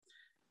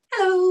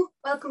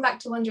Welcome back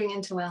to Wandering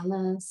into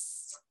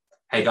Wellness.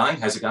 Hey gang,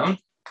 how's it going?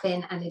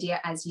 Finn and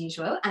Nadia as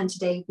usual, and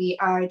today we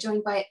are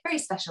joined by a very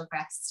special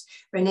guest,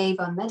 Renee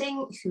von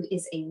Medding, who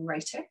is a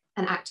writer,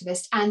 an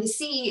activist, and the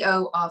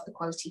CEO of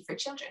Equality for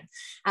Children.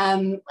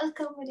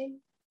 Welcome, Renee.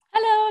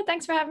 Hello,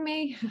 thanks for having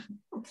me.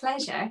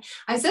 Pleasure.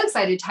 I'm so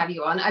excited to have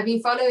you on. I've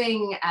been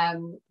following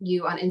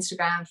you on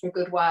Instagram for a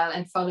good while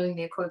and following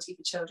the Equality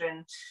for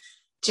Children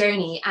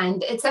journey,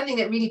 and it's something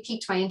that really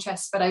piqued my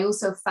interest, but I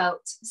also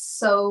felt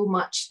so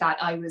much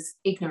that I was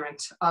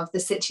ignorant of the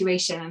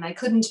situation, and I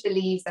couldn't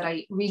believe that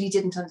I really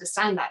didn't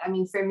understand that. I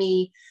mean, for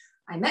me,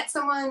 I met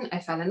someone,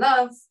 I fell in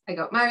love, I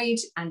got married,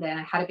 and then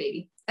I had a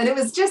baby, and it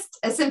was just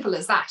as simple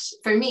as that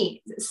for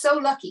me. So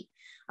lucky.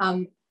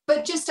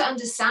 But just to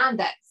understand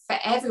that for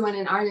everyone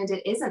in Ireland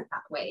it isn't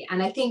that way,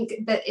 and I think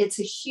that it's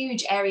a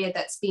huge area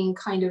that's being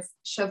kind of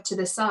shoved to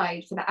the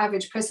side. For the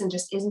average person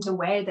just isn't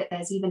aware that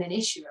there's even an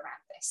issue around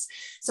this.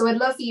 So I'd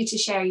love for you to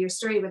share your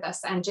story with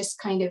us, and just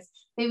kind of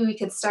maybe we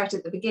could start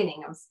at the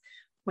beginning of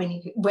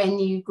when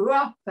you grew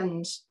up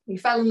and you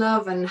fell in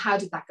love, and how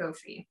did that go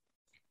for you?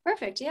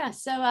 Perfect. Yeah.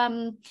 So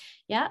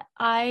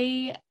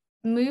I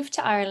moved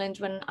to Ireland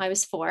when I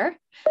was 4.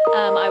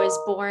 I was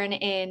born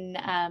in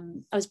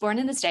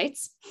the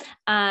States,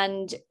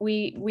 and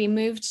we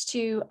moved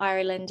to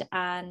Ireland,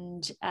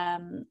 and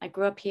I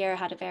grew up here,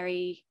 had a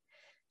very,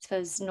 I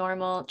suppose,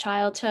 normal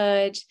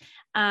childhood.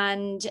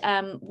 And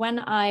when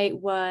I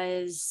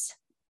was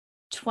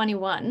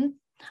 21,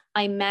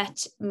 I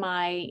met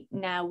my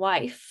now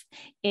wife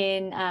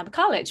in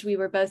college. We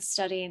were both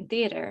studying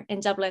theatre in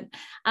Dublin.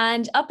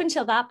 And up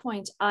until that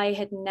point, I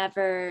had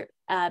never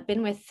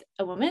been with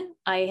a woman.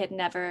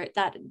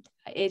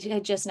 It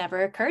had just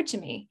never occurred to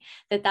me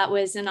that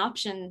was an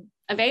option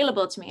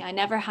available to me. I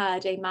never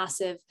had a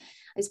massive,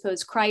 I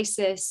suppose,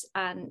 crisis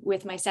and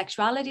with my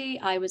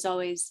sexuality. I was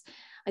always,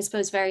 I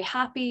suppose, very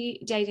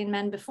happy dating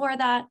men before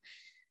that.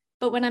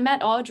 But when I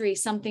met Audrey,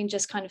 something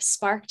just kind of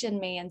sparked in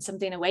me and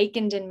something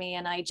awakened in me.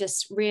 And I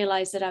just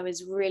realized that I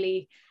was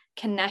really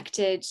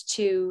connected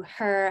to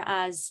her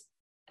as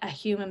a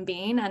human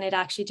being. And it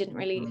actually didn't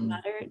really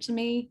matter to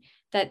me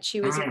that she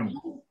was a woman.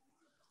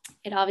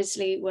 It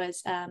obviously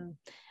was a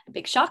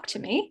big shock to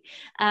me.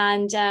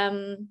 And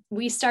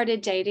we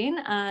started dating,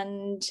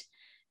 and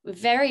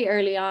very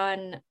early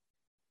on,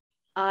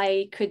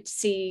 I could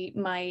see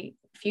my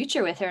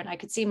future with her, and I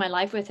could see my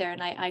life with her.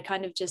 And I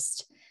kind of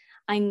just,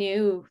 I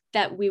knew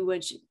that we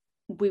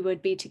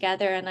would be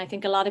together. And I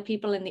think a lot of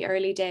people in the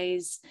early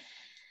days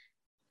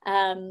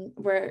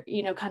were,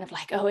 kind of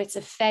like, oh, it's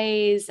a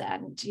phase,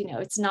 and,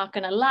 it's not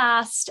going to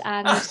last.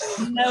 And,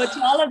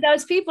 to all of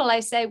those people,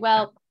 I say,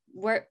 well,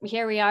 we're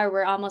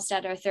almost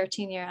at our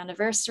 13-year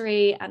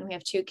anniversary, and we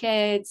have 2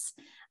 kids.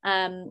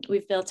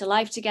 We've built a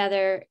life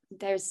together.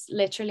 There's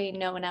literally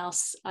no one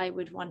else I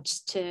would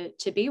want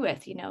to be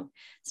with.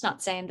 It's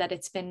not saying that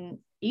it's been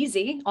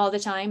easy all the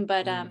time,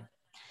 but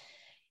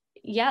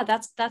yeah,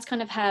 that's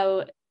kind of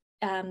how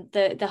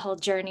the whole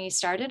journey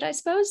started, I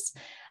suppose.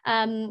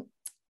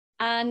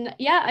 And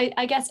yeah,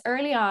 I guess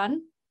early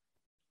on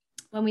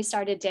when we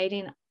started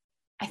dating,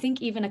 I think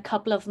even a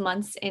couple of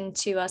months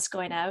into us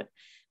going out,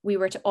 we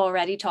were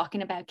already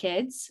talking about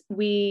kids.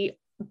 We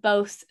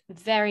both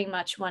very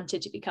much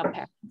wanted to become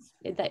parents.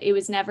 It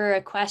was never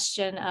a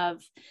question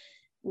of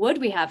would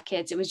we have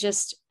kids. It was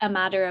just a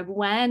matter of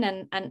when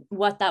and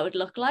what that would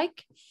look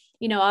like.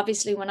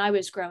 Obviously when I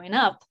was growing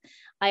up,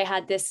 I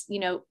had this,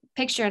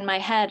 picture in my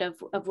head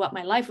of what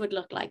my life would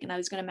look like. And I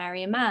was going to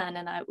marry a man,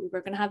 and we were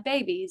going to have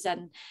babies,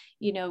 and,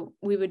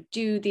 we would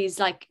do these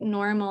like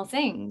normal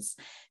things.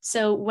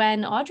 So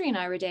when Audrey and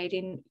I were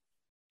dating,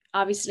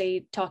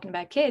 obviously talking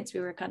about kids,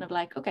 we were kind of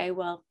like, okay,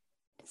 well,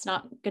 it's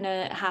not going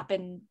to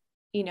happen.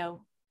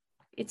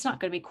 It's not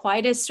going to be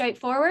quite as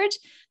straightforward,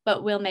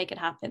 but we'll make it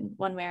happen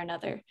one way or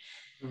another.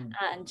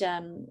 And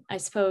I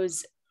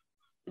suppose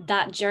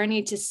that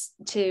journey to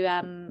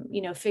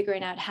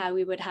figuring out how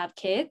we would have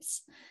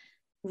kids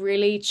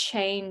really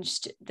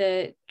changed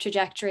the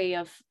trajectory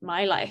of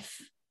my life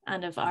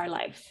and of our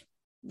life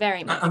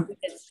very much.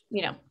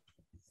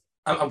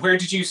 And where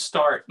did you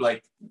start?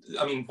 Like,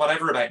 I mean,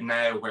 whatever about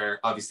now, where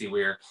obviously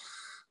we're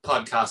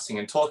podcasting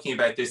and talking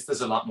about this,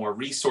 there's a lot more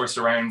resource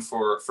around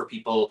for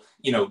people,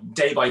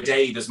 day by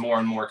day, there's more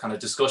and more kind of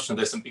discussion of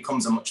this, and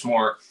becomes a much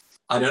more,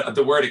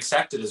 the word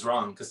accepted is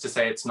wrong, because to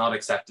say it's not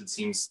accepted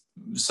seems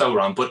so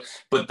wrong, but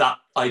that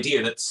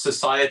idea that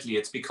societally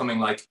it's becoming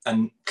like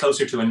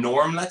closer to a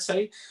norm, let's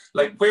say,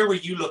 like, where were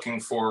you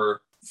looking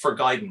for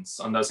guidance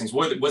on those things?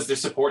 Was there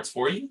supports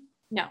for you?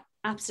 No,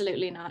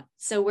 absolutely not.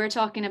 So we're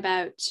talking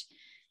about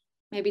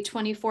maybe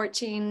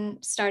 2014,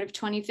 start of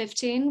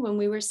 2015, when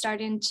we were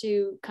starting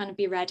to kind of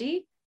be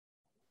ready.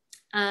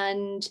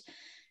 And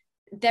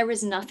there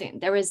was nothing.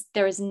 There was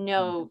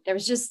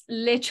just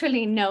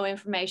literally no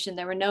information.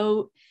 There were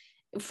no,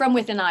 from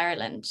within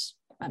Ireland,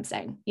 I'm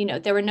saying,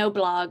 there were no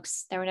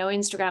blogs, there were no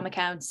Instagram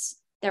accounts,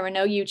 there were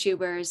no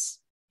YouTubers,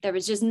 there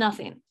was just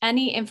nothing.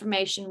 Any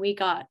information we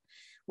got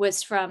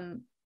was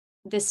from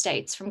the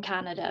States, from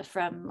Canada,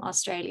 from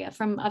Australia,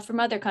 from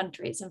other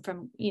countries, and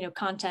from, you know,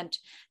 content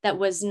that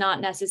was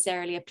not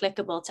necessarily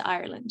applicable to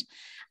Ireland.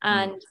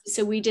 And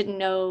so we didn't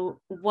know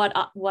what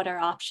our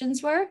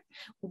options were,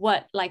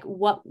 what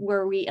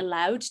were we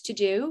allowed to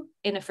do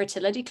in a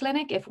fertility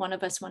clinic if one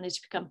of us wanted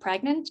to become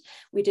pregnant.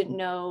 We didn't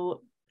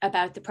know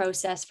about the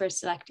process for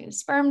selecting a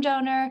sperm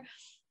donor.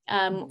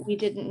 We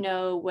didn't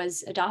know,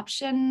 was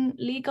adoption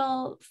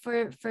legal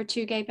for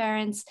two gay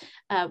parents.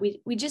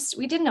 We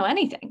didn't know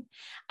anything.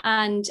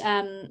 And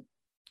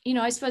you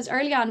know, I suppose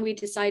early on we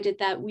decided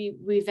that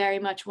we very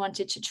much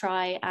wanted to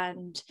try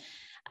and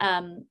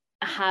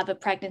have a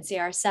pregnancy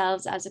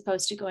ourselves as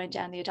opposed to going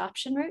down the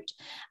adoption route.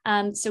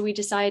 So we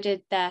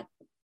decided that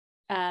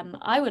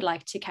I would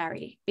like to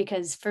carry,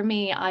 because for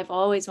me, I've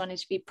always wanted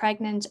to be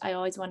pregnant. I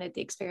always wanted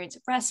the experience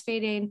of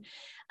breastfeeding.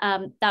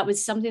 That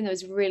was something that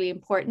was really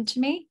important to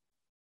me.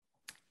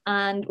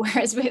 And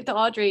whereas with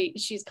Audrey,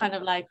 she's kind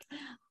of like,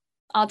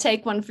 I'll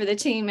take one for the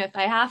team if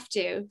I have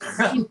to.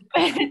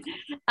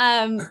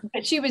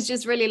 But she was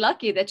just really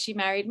lucky that she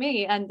married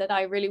me and that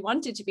I really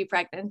wanted to be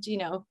pregnant. You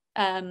know,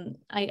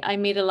 I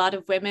meet a lot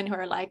of women who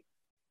are like,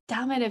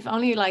 damn it, if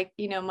only, like,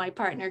 you know, my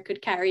partner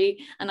could carry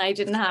and I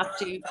didn't have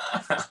to.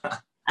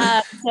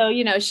 So,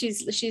 you know,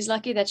 she's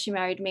lucky that she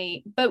married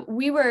me. But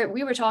we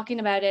were talking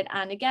about it,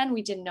 and again,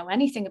 we didn't know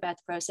anything about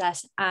the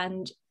process.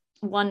 And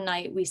one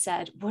night we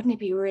said, wouldn't it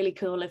be really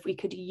cool if we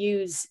could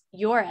use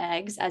your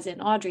eggs, as in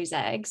Audrey's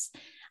eggs,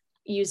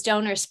 use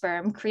donor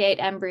sperm, create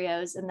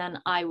embryos, and then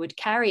I would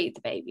carry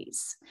the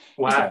babies.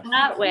 Wow. So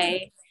that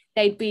way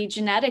they'd be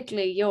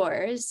genetically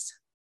yours,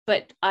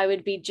 but I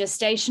would be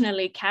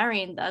gestationally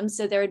carrying them.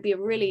 So there would be a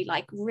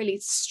really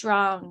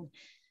strong,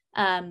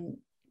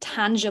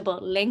 tangible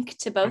link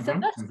to both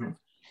of us.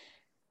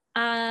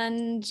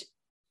 And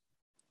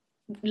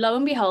lo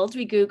and behold,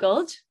 we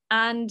Googled,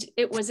 and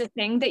it was a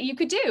thing that you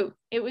could do.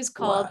 It was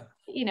called,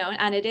 you know,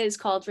 and it is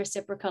called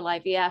reciprocal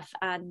IVF.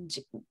 And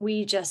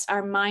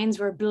our minds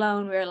were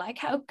blown. We were like,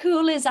 how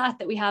cool is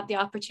that we have the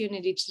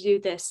opportunity to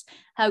do this?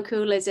 How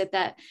cool is it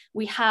that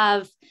we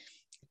have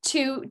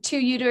two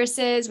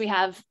uteruses, we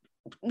have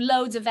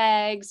loads of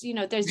eggs, you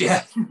know, there's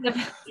just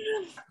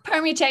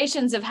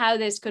permutations of how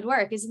this could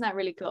work. Isn't that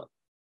really cool?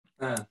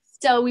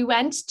 So we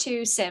went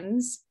to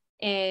SIMS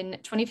in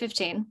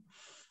 2015,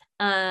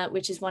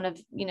 which is one of,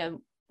 you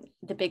know,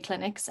 the big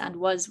clinics, and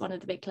was one of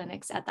the big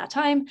clinics at that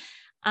time.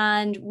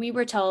 And we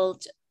were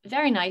told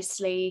very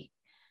nicely,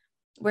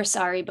 we're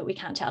sorry, but we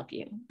can't help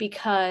you,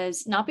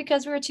 not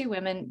because we were two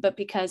women, but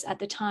because at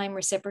the time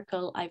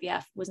reciprocal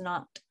IVF was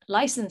not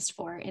licensed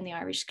for in the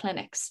Irish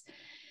clinics.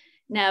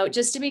 Now,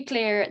 just to be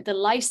clear, the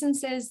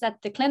licenses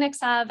that the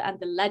clinics have and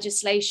the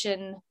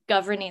legislation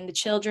governing the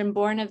children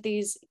born of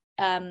these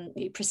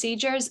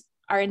procedures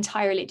are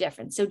entirely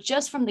different. So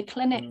just from the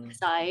clinic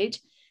side,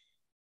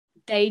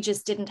 they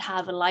just didn't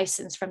have a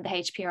license from the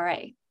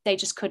HPRA. They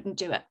just couldn't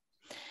do it.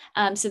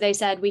 So they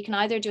said, we can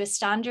either do a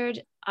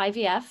standard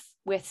IVF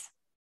with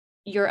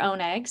your own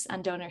eggs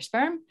and donor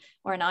sperm,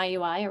 or an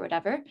IUI or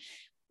whatever,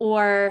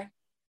 or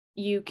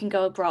you can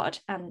go abroad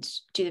and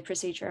do the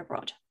procedure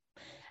abroad.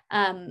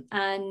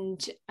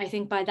 And I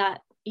think by that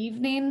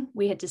evening,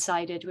 we had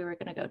decided we were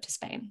going to go to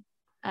Spain.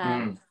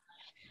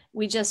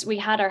 We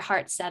had our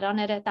heart set on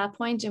it at that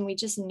point, and we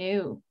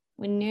knew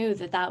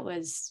that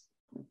was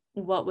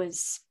what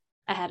was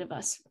ahead of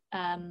us.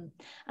 And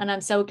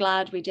I'm so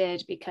glad we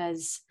did,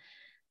 because,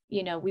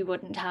 you know, we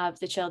wouldn't have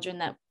the children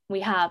that we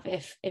have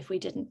if we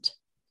didn't.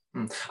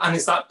 And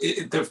is that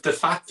the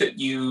fact that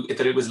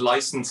it was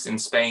licensed in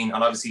Spain,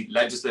 and obviously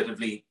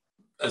legislatively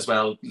as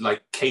well,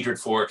 like catered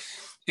for,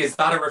 is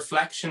that a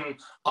reflection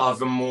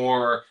of a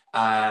more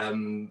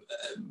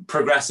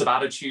progressive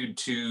attitude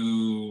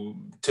to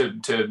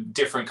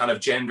different kind of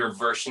gender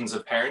versions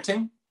of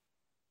parenting?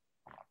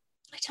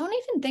 I don't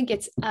even think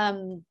it's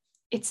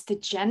the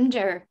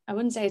gender. I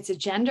wouldn't say it's a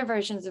gender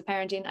versions of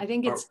parenting. I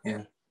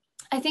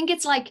think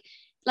it's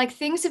like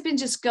things have been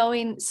just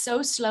going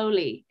so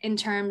slowly in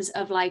terms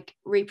of like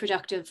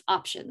reproductive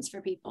options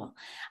for people.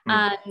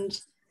 And,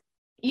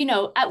 you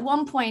know, at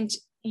one point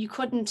you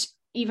couldn't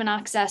even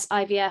access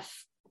IVF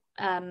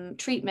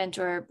treatment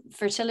or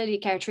fertility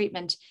care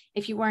treatment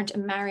if you weren't a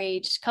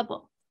married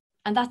couple.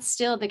 And that's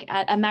still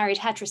a married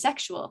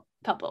heterosexual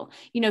couple.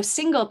 You know,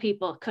 single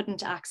people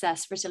couldn't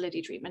access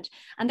fertility treatment.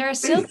 And there are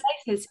still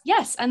places,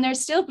 and there's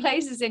still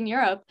places in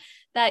Europe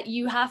that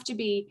you have to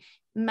be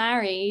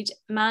married,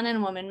 man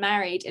and woman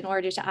married, in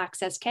order to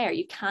access care.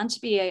 You can't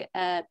be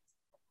a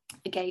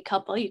gay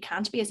couple, you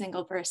can't be a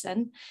single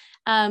person.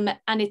 And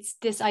it's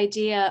this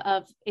idea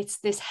of, it's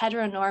this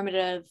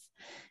heteronormative,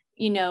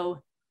 you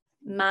know,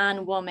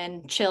 man,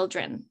 woman,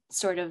 children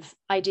sort of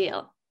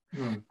ideal.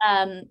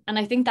 And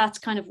I think that's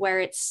kind of where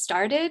it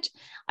started.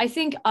 I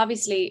think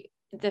obviously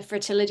the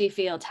fertility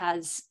field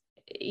has,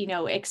 you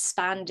know,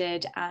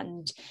 expanded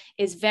and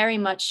is very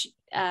much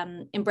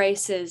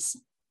embraces,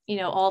 you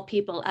know, all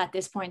people at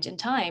this point in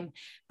time,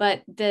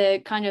 but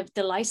the kind of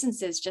the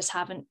licenses just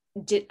hadn't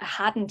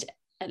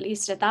at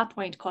least at that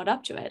point caught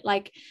up to it.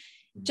 Like,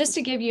 just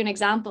to give you an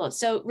example,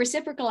 so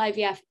reciprocal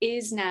IVF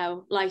is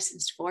now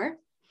licensed for,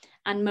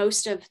 and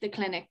most of the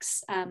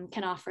clinics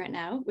can offer it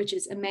now, which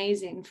is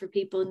amazing for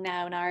people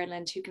now in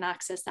Ireland who can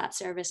access that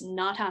service and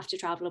not have to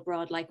travel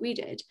abroad like we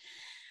did.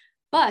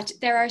 But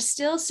there are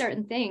still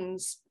certain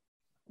things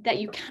that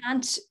you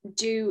can't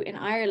do in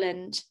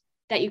Ireland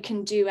that you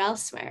can do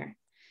elsewhere.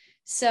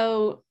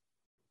 So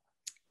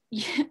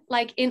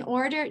like in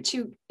order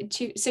to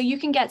so you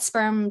can get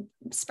sperm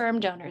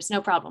donors,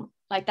 no problem.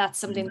 Like that's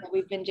something that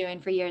we've been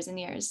doing for years and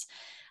years.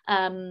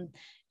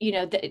 You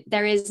know,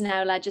 there is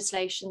now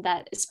legislation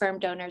that sperm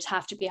donors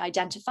have to be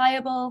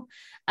identifiable.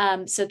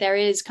 So there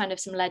is kind of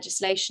some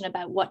legislation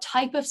about what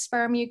type of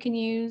sperm you can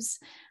use,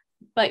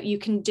 but you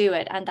can do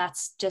it. And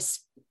that's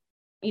just,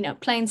 you know,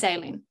 plain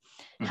sailing.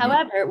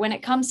 However, when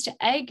it comes to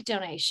egg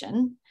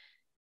donation,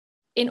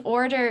 in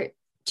order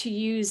to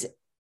use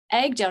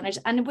egg donors,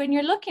 and when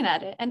you're looking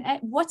at it, and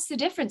what's the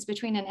difference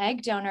between an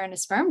egg donor and a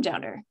sperm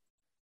donor?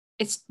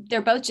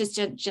 They're both just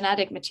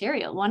genetic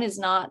material. One is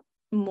not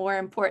more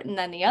important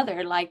than the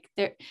other. Like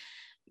they're,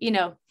 you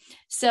know,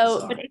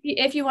 so, but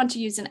if you want to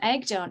use an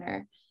egg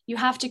donor, you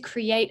have to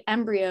create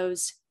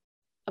embryos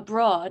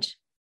abroad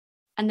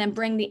and then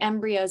bring the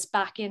embryos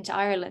back into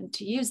Ireland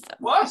to use them.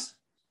 What?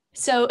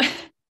 So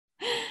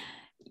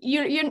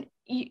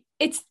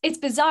it's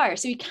bizarre.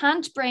 So you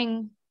can't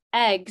bring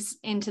eggs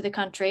into the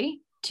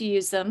country to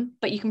use them,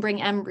 but you can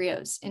bring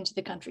embryos into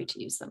the country to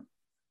use them.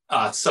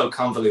 Ah, it's so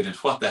convoluted.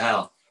 What the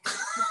hell?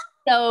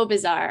 So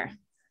bizarre.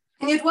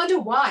 And you'd wonder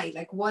why,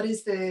 like, what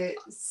is the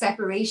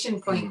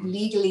separation point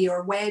legally,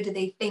 or where do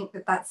they think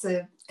that that's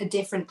a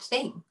different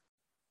thing?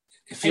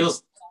 It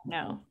feels...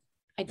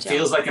 It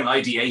feels like an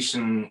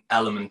ideation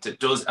element. It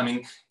does. I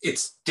mean,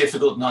 it's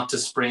difficult not to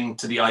spring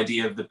to the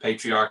idea of the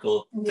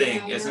patriarchal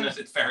thing, isn't it?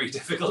 It's very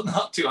difficult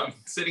not to. I'm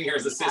sitting here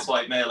as a cis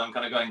white male. I'm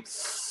kind of going,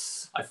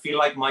 I feel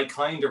like my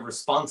kind of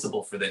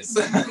responsible for this.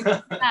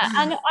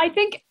 And I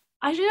think,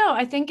 I don't know,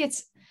 I think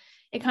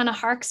it kind of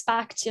harks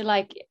back to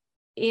like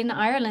in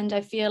Ireland,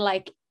 I feel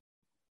like,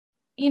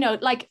 you know,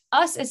 like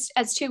us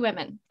as two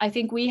women, I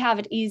think we have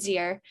it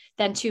easier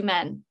than two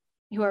men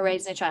who are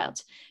raising a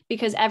child,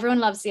 because everyone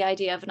loves the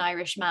idea of an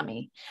Irish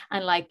mammy,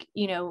 and like,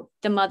 you know,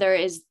 the mother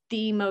is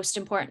the most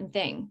important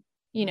thing,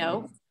 you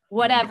know,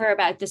 whatever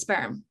about the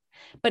sperm,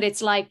 but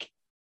it's like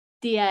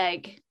the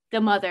egg,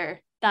 the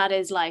mother, that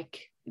is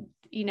like,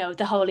 you know,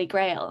 the holy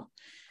grail.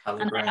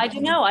 And I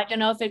don't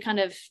know if it kind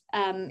of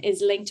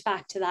is linked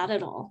back to that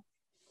at all.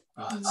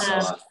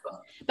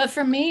 But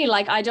for me,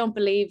 like, I don't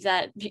believe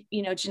that,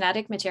 you know,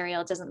 genetic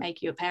material doesn't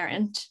make you a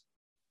parent.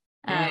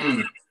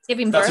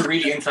 Giving birth, that's a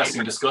really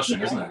interesting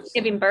discussion, isn't it?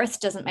 Giving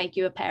birth doesn't make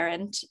you a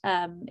parent.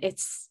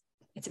 It's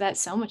about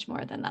so much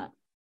more than that.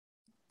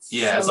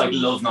 Yeah, it's like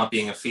love not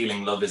being a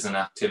feeling, love is an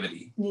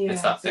activity.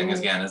 It's that thing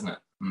again, isn't it?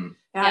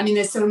 Yeah, I mean,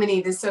 there's so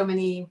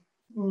many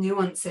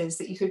nuances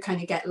that you could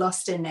kind of get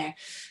lost in there.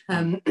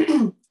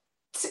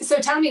 So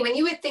tell me, when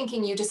you were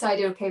thinking, you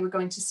decided, okay, we're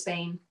going to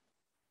Spain,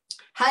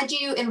 had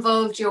you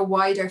involved your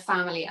wider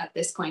family at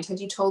this point? Had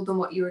you told them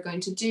what you were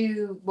going to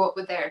do? What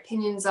were their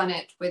opinions on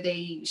it? Were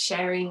they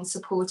sharing,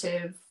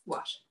 supportive?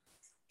 What?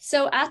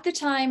 So at the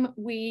time,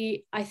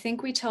 I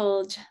think we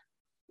told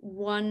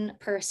one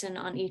person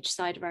on each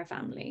side of our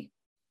family.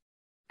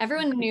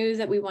 Everyone knew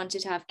that we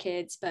wanted to have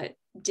kids, but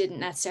didn't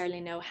necessarily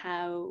know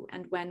how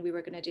and when we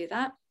were going to do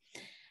that.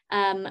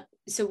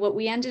 So what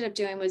we ended up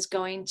doing was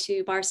going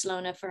to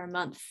Barcelona for a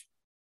month,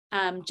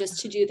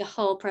 just to do the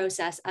whole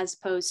process, as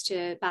opposed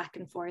to back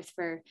and forth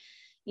for,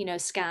 you know,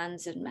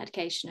 scans and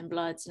medication and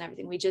bloods and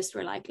everything. We just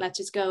were like, let's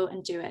just go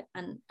and do it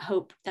and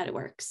hope that it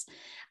works.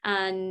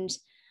 And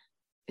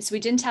so we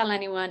didn't tell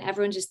anyone.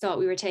 Everyone just thought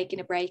we were taking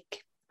a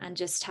break and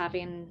just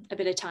having a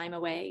bit of time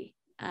away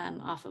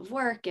off of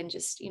work, and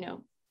just, you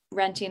know,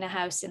 renting a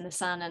house in the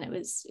sun, and it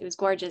was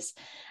gorgeous.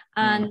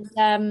 And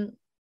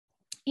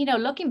you know,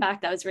 looking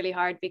back, that was really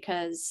hard,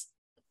 because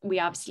we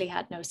obviously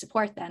had no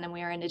support then, and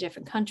we were in a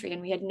different country,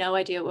 and we had no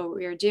idea what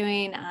we were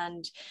doing,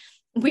 and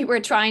we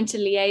were trying to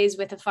liaise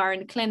with a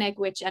foreign clinic,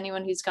 which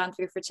anyone who's gone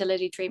through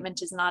fertility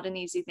treatment is not an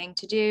easy thing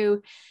to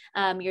do.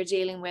 You're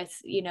dealing with,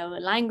 you know, a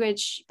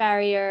language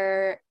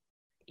barrier,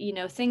 you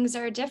know, things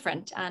are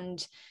different,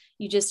 and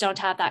you just don't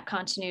have that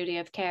continuity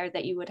of care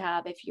that you would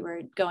have if you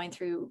were going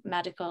through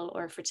medical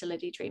or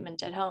fertility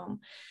treatment at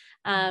home.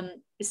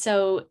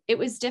 So it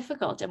was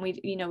difficult, and we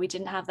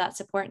didn't have that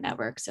support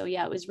network. So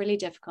yeah, it was really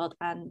difficult.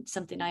 And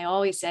something I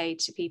always say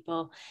to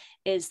people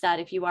is that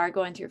if you are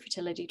going through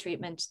fertility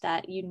treatment,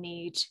 that you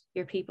need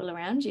your people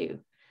around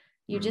you.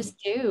 You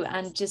just do.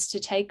 And just to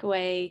take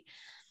away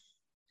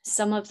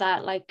some of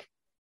that, like,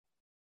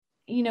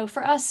 you know,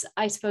 for us,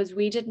 I suppose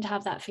we didn't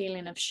have that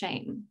feeling of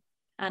shame.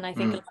 And I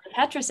think a lot of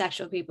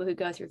heterosexual people who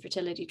go through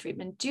fertility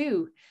treatment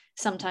do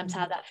sometimes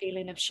have that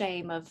feeling of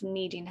shame, of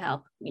needing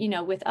help. You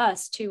know, with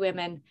us, two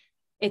women,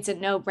 it's a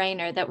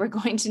no-brainer that we're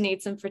going to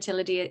need some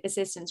fertility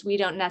assistance. We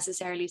don't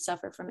necessarily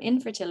suffer from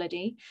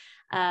infertility.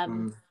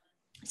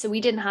 So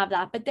we didn't have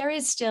that, but there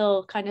is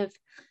still kind of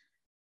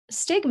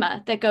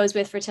stigma that goes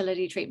with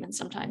fertility treatment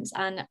sometimes.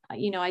 And,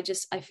 you know, I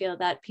feel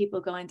that people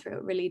going through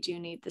it really do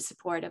need the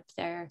support of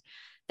their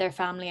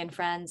family and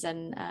friends,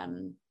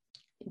 and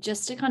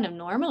just to kind of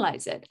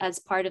normalize it as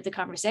part of the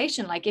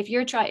conversation. Like if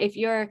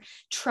you're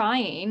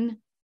trying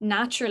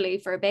naturally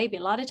for a baby,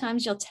 a lot of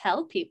times you'll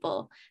tell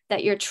people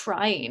that you're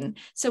trying.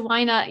 So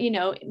why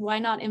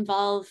not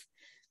involve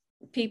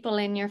people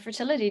in your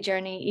fertility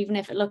journey, even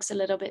if it looks a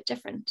little bit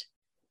different?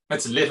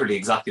 It's literally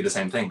exactly the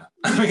same thing.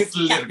 I mean, it's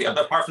literally,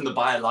 apart from the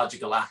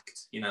biological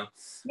act, you know.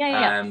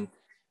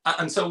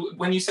 And so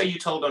when you say you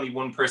told only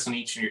one person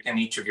in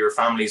each of your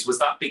families, was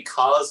that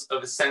because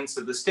of a sense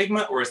of the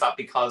stigma, or is that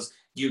because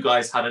you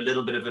guys had a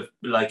little bit of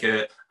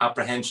a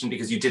apprehension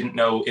because you didn't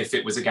know if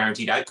it was a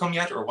guaranteed outcome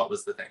yet, or what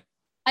was the thing?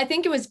 I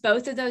think it was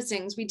both of those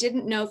things. We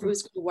didn't know if it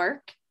was going to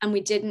work, and we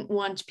didn't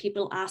want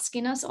people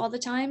asking us all the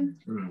time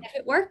if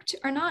it worked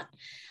or not.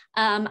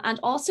 And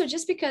also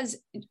just because,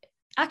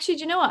 actually,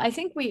 do you know what? I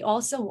think we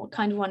also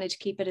kind of wanted to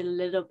keep it a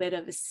little bit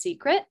of a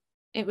secret.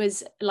 It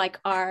was like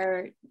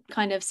our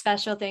kind of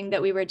special thing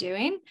that we were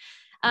doing.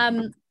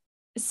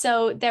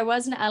 So there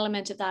was an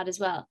element of that as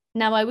well.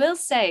 Now, I will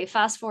say,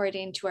 fast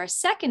forwarding to our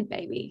second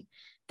baby,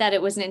 that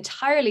it was an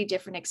entirely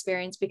different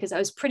experience, because I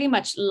was pretty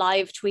much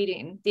live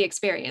tweeting the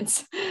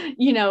experience.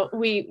 You know,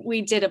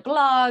 we did a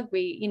blog,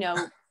 we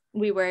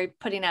were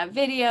putting out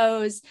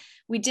videos.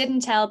 We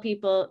didn't tell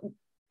people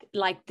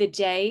like the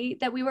day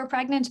that we were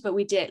pregnant, but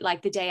we did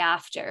like the day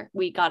after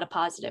we got a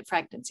positive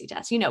pregnancy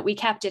test. You know, we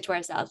kept it to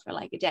ourselves for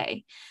like a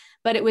day,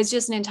 but it was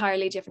just an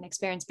entirely different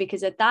experience,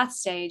 because at that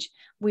stage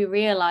we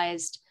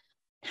realized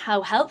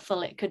how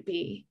helpful it could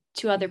be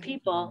to other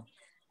people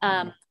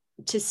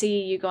to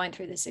see you going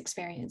through this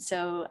experience.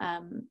 So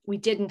we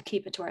didn't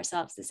keep it to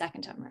ourselves the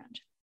second time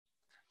around.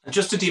 And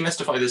just to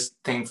demystify this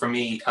thing for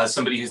me, as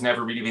somebody who's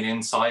never really been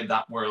inside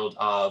that world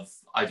of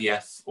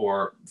IVF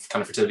or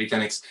kind of fertility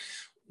clinics,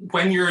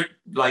 when you're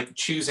like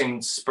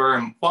choosing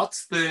sperm, what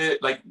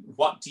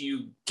do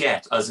you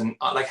get as in,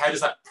 like, how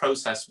does that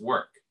process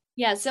work?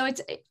 Yeah, so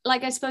it's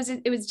like, I suppose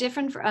it was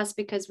different for us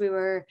because we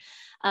were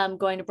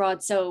going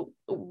abroad. So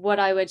what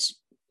I would,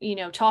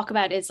 talk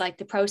about is like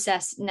the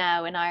process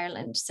now in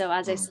Ireland. So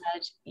as I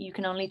said, you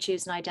can only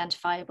choose an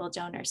identifiable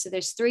donor. So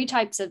there's 3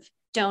 types of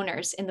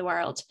donors in the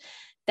world.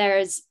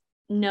 There's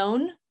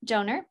known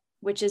donor,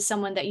 which is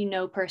someone that you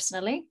know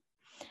personally.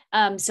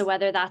 So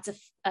whether that's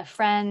a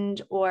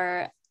friend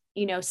or,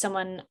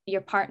 someone,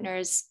 your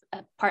partner's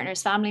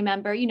family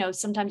member,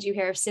 sometimes you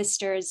hear of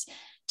sisters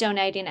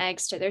donating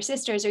eggs to their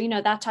sisters,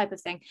 or, that type of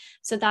thing.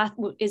 So that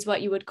is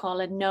what you would call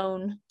a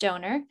known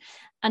donor.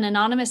 An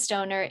anonymous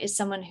donor is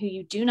someone who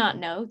you do not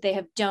know. They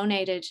have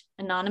donated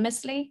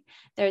anonymously.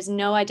 There's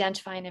no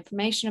identifying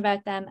information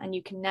about them, and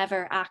you can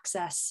never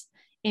access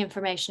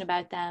information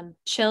about them.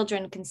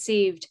 Children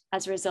conceived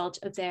as a result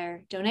of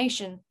their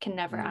donation can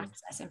never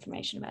access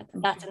information about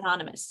them. That's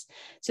anonymous.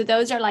 So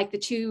those are like the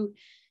 2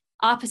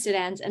 opposite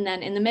ends. And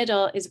then in the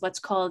middle is what's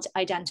called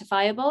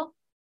identifiable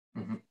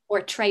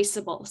or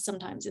traceable,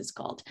 sometimes it's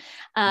called.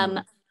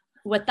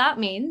 What that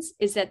means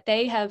is that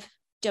they have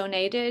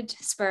donated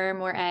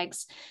sperm or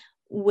eggs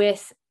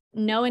with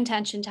no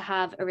intention to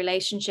have a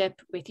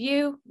relationship with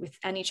you, with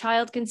any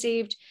child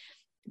conceived,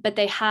 but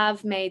they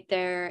have made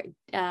their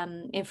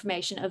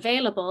information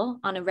available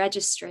on a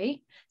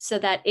registry, so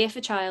that if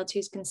a child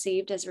who's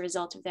conceived as a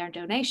result of their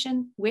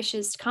donation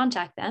wishes to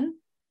contact them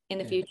in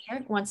the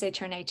future, once they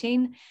turn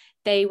 18,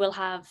 they will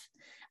have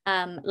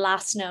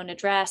last known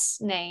address,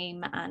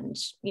 name, and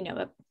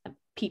a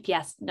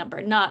PPS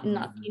number, not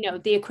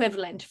the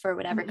equivalent for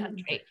whatever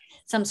country,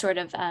 some sort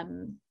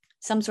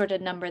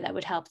of number that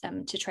would help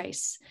them to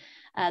trace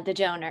the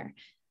donor.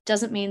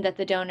 Doesn't mean that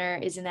the donor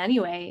is in any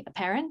way a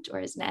parent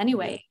or is in any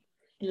way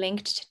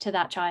linked to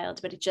that child,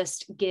 but it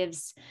just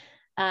gives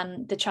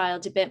the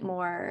child a bit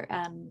more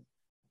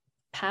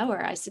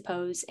power, I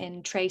suppose,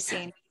 in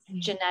tracing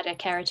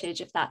genetic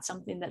heritage, if that's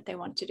something that they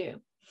want to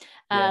do.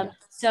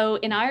 So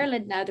in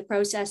Ireland now, the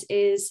process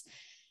is,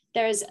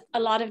 there's a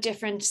lot of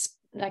different,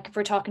 like if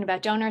we're talking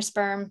about donor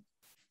sperm,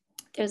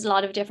 there's a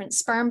lot of different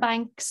sperm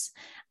banks,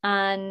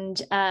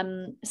 and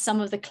some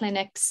of the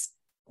clinics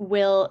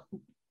will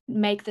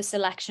make the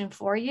selection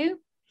for you,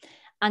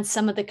 and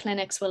some of the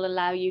clinics will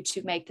allow you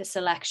to make the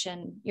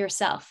selection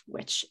yourself,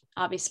 which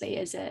obviously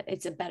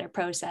it's a better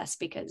process,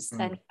 because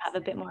then you have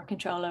a bit more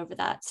control over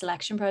that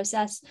selection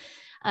process.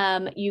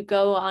 You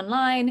go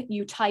online,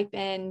 you type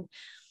in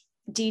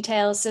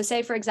details. So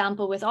say, for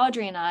example, with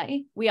Audrey and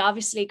I, we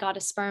obviously got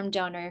a sperm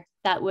donor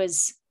that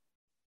was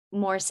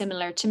more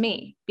similar to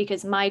me,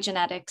 because my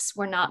genetics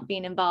were not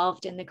being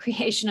involved in the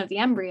creation of the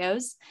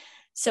embryos.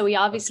 So we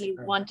obviously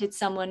wanted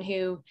someone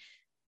who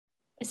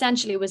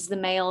essentially was the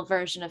male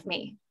version of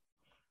me,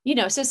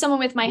 so someone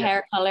with my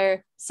hair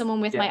color,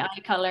 someone with my eye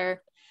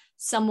color,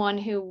 someone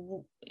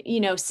who,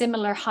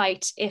 similar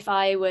height. If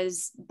I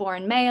was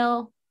born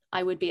male,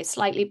 I would be a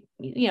slightly,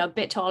 a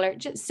bit taller,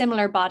 just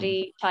similar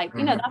body type,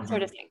 that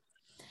sort of thing.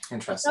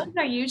 Interesting. Those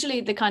are usually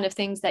the kind of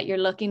things that you're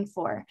looking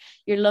for.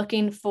 You're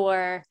looking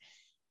for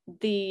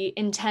the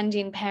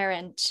intending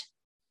parent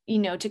you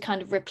know, to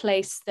kind of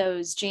replace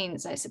those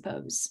genes, I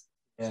suppose.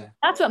 Yeah.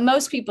 That's what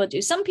most people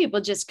do. Some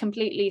people just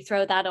completely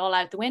throw that all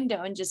out the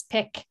window and just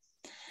pick,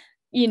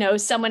 you know,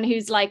 someone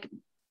who's like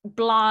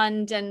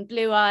blonde and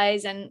blue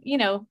eyes, and, you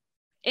know,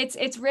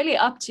 it's really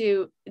up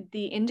to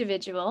the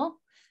individual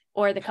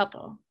or the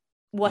couple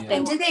what they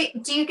And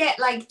want. do you get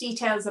like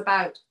details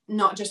about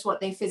not just what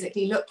they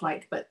physically look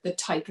like, but the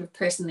type of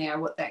person they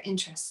are, what their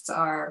interests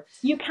are?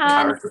 You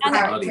can,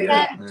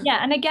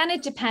 and again,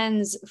 it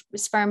depends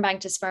sperm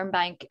bank to sperm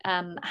bank,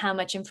 how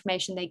much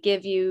information they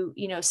give you.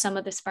 You know, some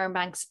of the sperm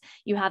banks,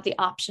 you have the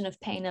option of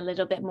paying a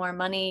little bit more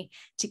money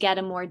to get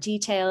a more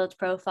detailed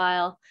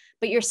profile,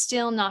 but you're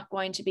still not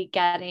going to be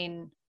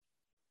getting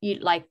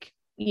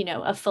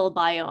a full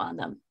bio on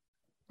them.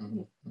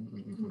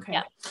 Okay.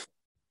 Yeah.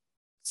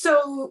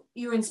 So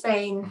you were in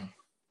Spain,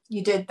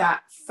 you did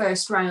that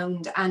first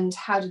round, and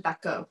how did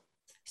that go?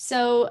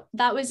 So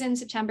that was in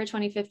September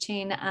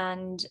 2015,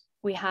 and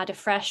we had a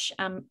fresh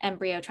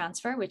embryo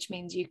transfer, which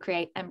means you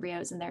create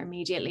embryos and they're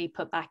immediately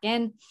put back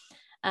in,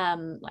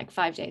 like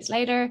 5 days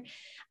later.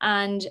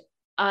 And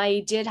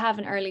I did have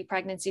an early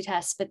pregnancy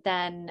test, but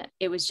then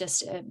it was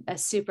just a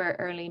super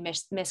early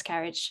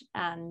miscarriage.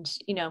 And,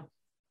 you know,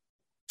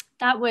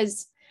 that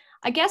was,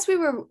 I guess we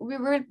were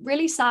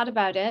really sad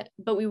about it,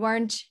 but we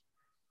weren't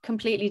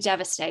completely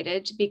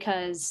devastated,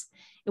 because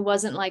it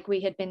wasn't like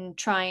we had been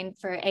trying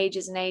for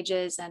ages and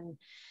ages, and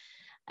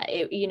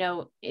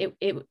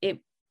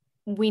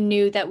we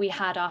knew that we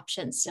had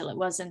options still. It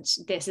wasn't,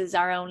 this is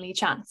our only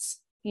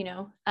chance, you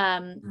know.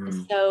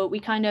 So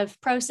we kind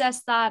of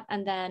processed that,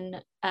 and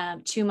then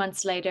 2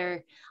 months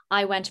later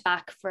I went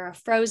back for a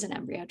frozen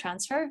embryo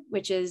transfer,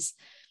 which is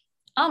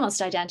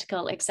almost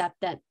identical, except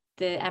that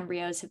the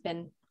embryos have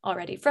been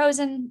already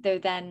frozen. They're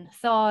then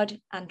thawed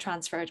and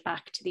transferred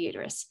back to the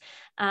uterus.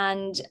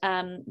 And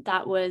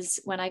that was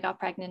when I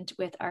got pregnant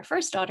with our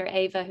first daughter,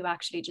 Ava, who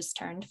actually just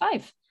turned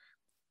 5.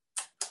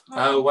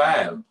 Oh,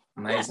 wow.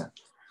 Amazing.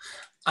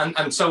 Yeah.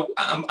 And so,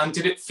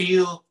 did it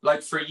feel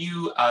like for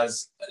you,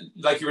 as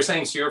like you were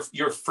saying, so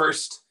your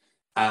first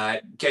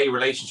gay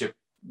relationship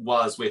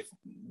was with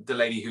the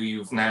lady who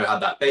you've now had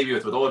that baby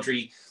with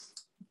Audrey.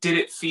 Did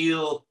it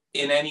feel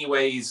in any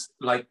ways,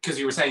 like, because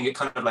you were saying it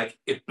kind of like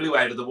it blew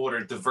out of the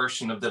water the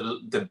version of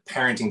the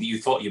parenting that you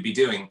thought you'd be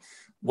doing?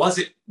 What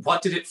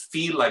did it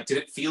feel like? Did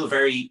it feel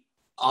very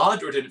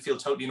odd, or did it feel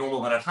totally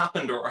normal when it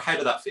happened, or how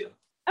did that feel?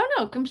 Oh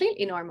no,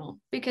 completely normal,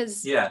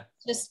 because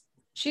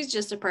she's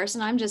just a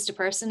person, I'm just a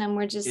person, and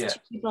we're just two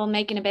people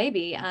making a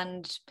baby.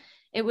 And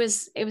it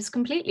was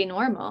completely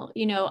normal.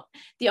 You know,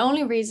 the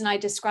only reason I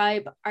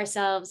describe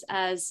ourselves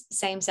as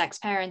same-sex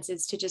parents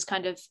is to just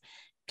kind of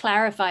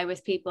clarify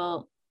with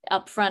people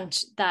up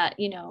front that,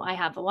 you know, I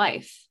have a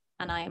wife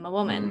and I am a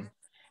woman.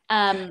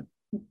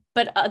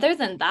 But other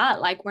than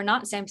that, like, we're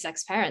not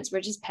same-sex parents, we're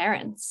just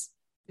parents.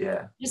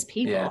 Just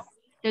people.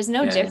 There's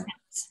no difference.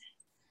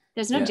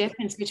 There's no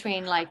difference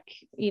between, like,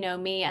 you know,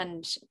 me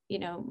and, you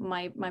know,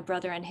 my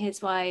brother and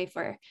his wife,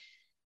 or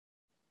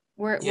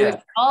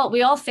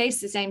we all face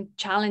the same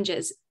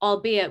challenges,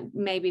 albeit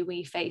maybe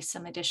we face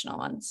some additional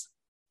ones.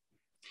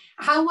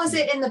 How was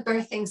it in the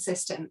birthing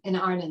system in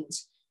Ireland?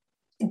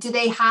 Did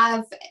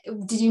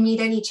you meet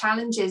any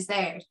challenges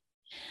there?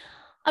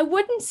 I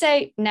wouldn't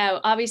say, no,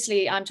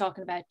 obviously I'm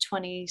talking about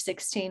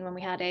 2016 when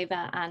we had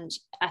Ava, and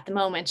at the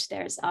moment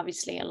there's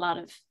obviously a lot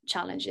of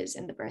challenges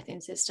in the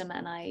birthing system,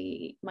 and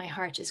my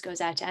heart just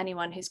goes out to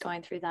anyone who's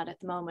going through that at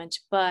the moment.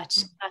 But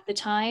at the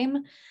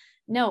time,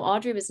 no,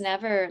 Audrey was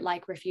never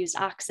like refused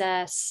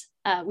access.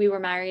 We were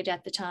married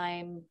at the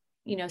time,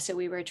 you know, so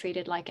we were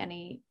treated like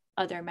any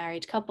other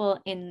married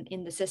couple in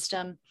the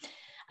system.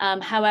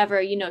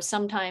 However, you know,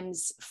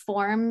 sometimes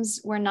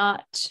forms were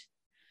not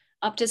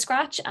up to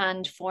scratch,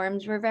 and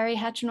forms were very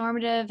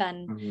heteronormative,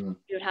 and you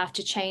would have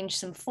to change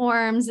some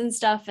forms and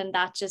stuff, and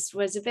that just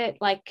was a bit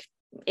like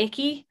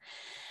icky.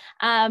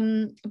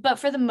 But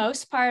for the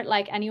most part,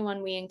 like,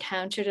 anyone we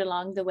encountered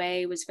along the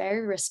way was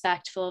very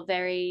respectful,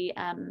 very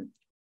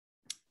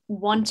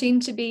wanting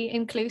to be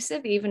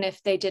inclusive, even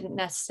if they didn't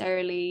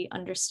necessarily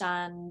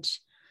understand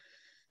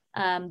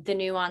the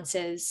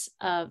nuances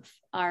of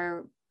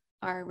our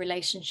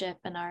relationship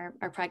and our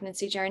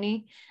pregnancy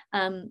journey.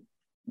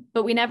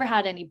 But we never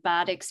had any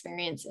bad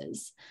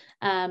experiences.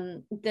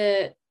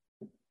 The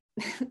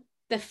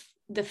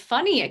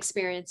funny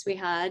experience we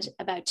had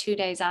about 2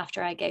 days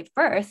after I gave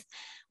birth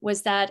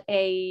was that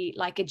a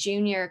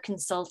junior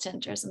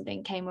consultant or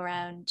something came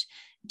around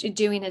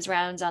doing his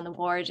rounds on the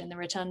ward in the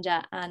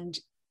rotunda, and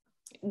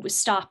was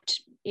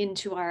stopped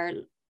into our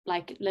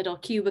like little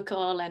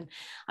cubicle, and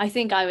I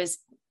think I was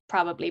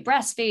probably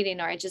breastfeeding,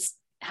 or I just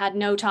had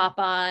no top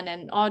on,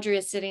 and Audrey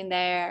is sitting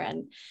there,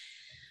 and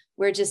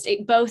we're just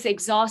both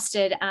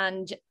exhausted,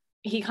 and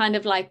he kind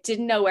of like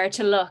didn't know where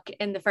to look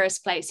in the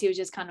first place. He was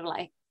just kind of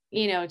like,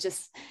 you know,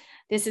 just,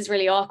 this is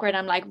really awkward.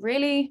 I'm like,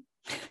 really?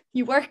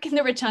 You work in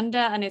the rotunda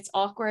and it's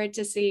awkward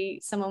to see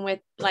someone with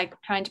like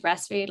trying to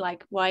breastfeed?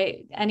 Like,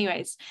 why?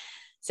 Anyways,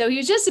 so he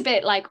was just a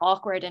bit like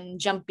awkward and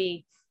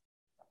jumpy,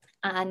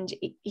 and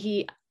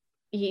he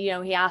you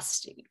know, he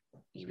asked,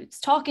 he was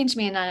talking to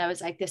me, and then I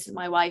was like, this is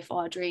my wife,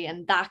 Audrey.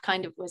 And that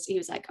kind of was, he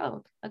was like,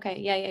 oh, okay,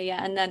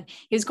 yeah. And then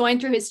he was going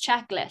through his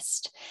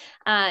checklist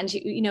and,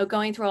 you know,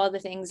 going through all the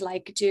things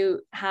like,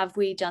 have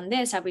we done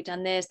this? Have we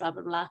done this? Blah,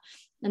 blah, blah.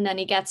 And then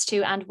he gets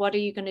to, and what are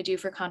you going to do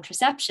for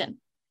contraception?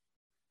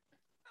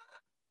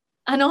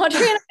 And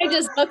Audrey and I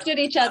just looked at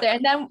each other,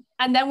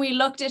 and then we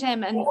looked at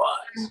him,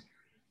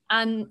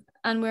 and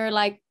we were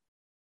like,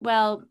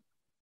 well,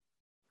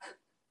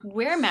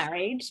 we're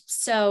married,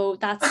 so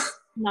that's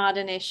not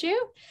an issue.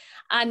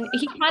 And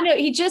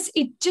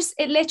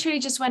it literally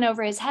just went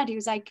over his head. He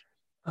was like,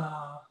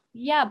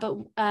 yeah, but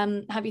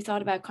have you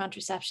thought about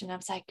contraception? I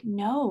was like,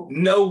 no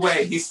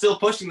way. He's still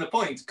pushing the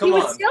point. He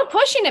was still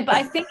pushing it, but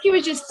I think he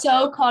was just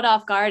so caught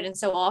off guard and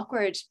so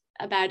awkward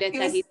about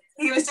it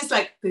he was just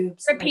like,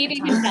 boobs,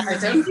 repeating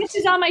himself. This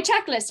is on my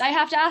checklist, I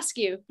have to ask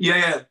you.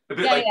 A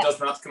bit does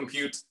not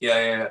compute.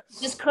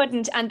 Just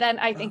couldn't. And then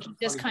I think he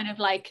just kind of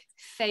like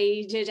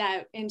faded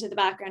out into the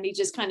background. He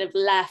just kind of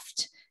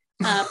left.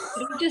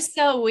 It was just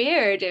so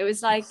weird. It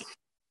was like,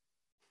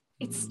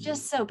 it's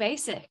just so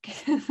basic.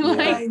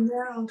 I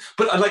know.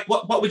 But like,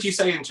 what would you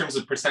say in terms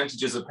of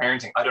percentages of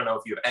parenting? I don't know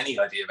if you have any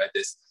idea about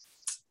this,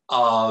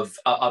 of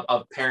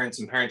parents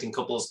and parenting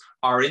couples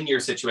are in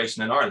your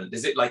situation in Ireland.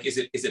 Is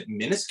it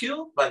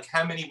minuscule? Like,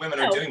 how many women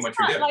are doing what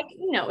you're doing? Like,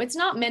 no, it's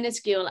not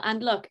minuscule.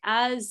 And look,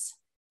 as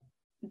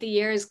the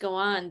years go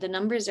on, the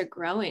numbers are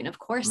growing, of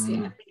course.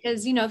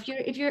 Because, you know,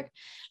 if you're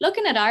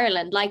looking at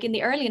Ireland, like in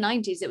the early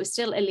 90s, it was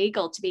still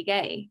illegal to be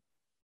gay,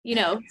 you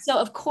know. So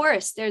of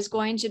course there's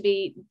going to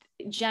be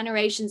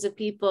generations of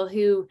people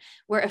who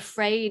were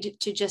afraid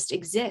to just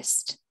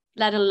exist,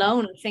 let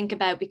alone think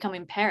about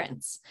becoming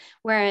parents.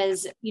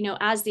 Whereas, you know,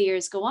 as the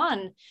years go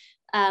on,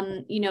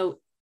 you know,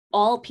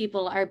 all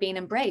people are being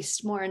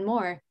embraced more and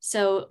more.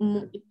 So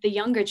the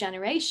younger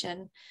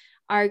generation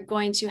are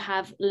going to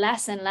have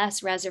less and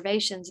less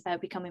reservations about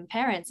becoming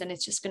parents. And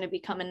it's just going to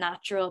become a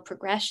natural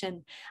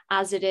progression,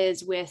 as it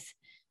is with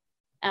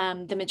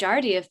the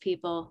majority of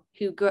people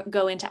who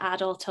go into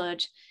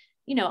adulthood.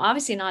 You know,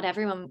 obviously not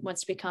everyone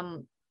wants to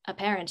become a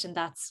parent, and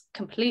that's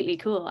completely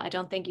cool. I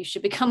don't think you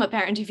should become a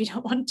parent if you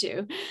don't want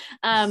to.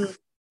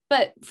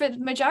 But for the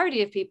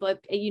majority of people,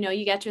 you know,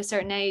 you get to a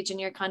certain age and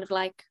you're kind of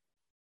like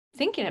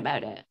thinking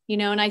about it, you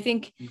know. And I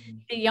think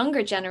the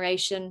younger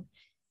generation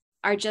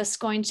are just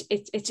going to,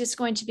 it's just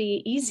going to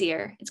be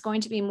easier. It's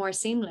going to be more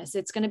seamless.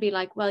 It's going to be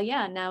like, well,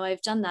 yeah, now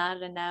I've done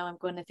that, and now I'm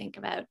going to think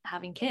about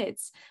having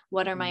kids.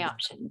 What are my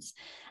options?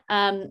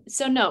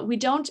 So no, we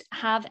don't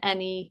have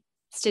any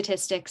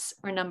statistics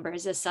or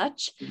numbers as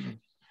such.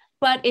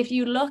 But if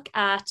you look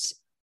at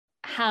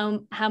how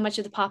much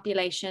of the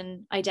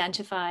population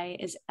identify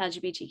as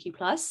LGBTQ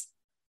plus,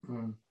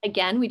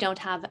 again, we don't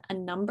have a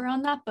number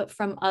on that, but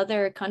from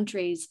other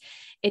countries,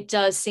 it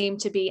does seem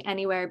to be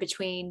anywhere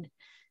between,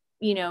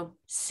 you know,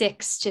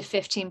 6 to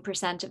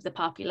 15% of the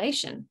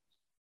population.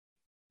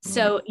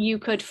 So you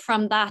could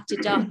from that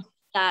deduct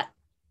that,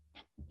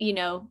 you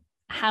know,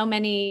 how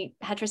many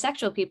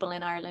heterosexual people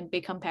in Ireland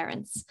become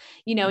parents,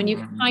 you know, and you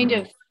can kind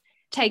of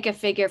take a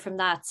figure from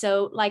that.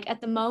 So like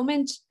at the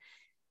moment,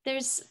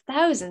 there's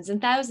thousands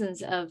and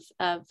thousands of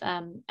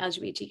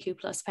LGBTQ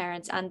plus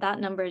parents, and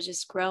that number is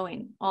just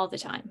growing all the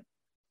time.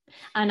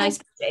 And I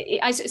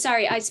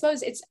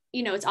suppose it's,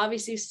 you know, it's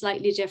obviously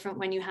slightly different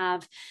when you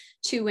have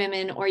two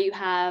women, or you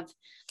have,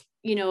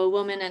 you know, a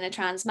woman and a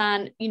trans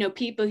man, you know,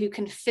 people who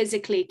can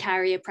physically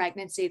carry a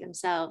pregnancy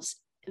themselves.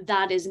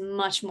 That is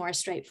much more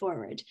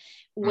straightforward.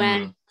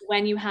 When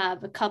you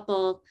have a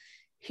couple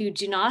who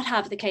do not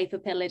have the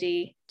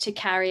capability to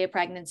carry a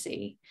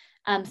pregnancy,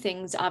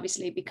 things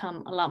obviously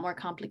become a lot more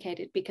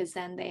complicated, because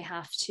then they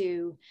have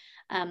to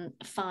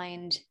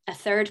find a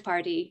third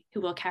party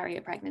who will carry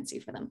a pregnancy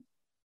for them.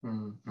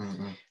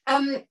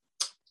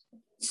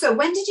 So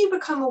when did you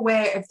become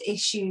aware of the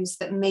issues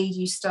that made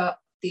you start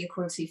the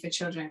Equality for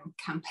Children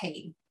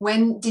campaign?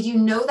 When did you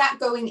know that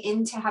going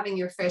into having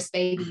your first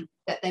baby,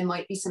 that there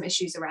might be some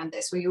issues around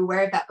this? Were you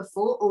aware of that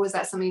before, or was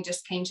that something that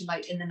just came to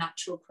light in the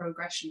natural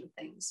progression of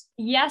things?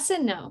 Yes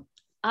and no.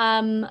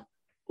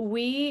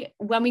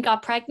 When we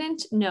got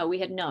pregnant, no, we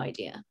had no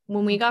idea.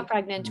 When we got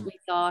pregnant, we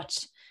thought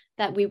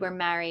that we were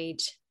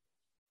married.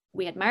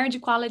 We had marriage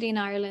equality in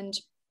Ireland.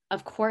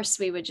 Of course,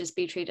 we would just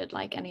be treated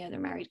like any other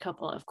married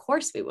couple. Of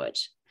course we would.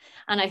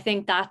 And I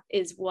think that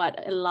is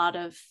what a lot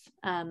of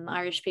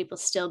Irish people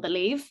still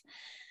believe.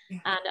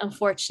 And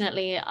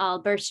unfortunately,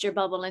 I'll burst your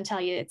bubble and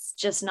tell you it's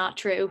just not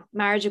true.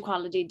 Marriage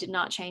equality did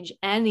not change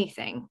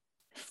anything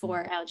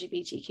for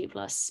LGBTQ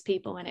plus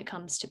people when it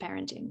comes to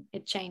parenting.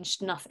 It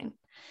changed nothing.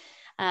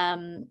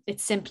 It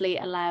simply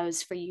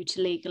allows for you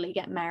to legally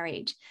get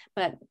married,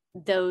 but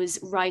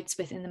those rights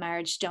within the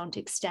marriage don't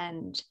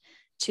extend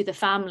to the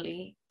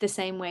family the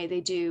same way they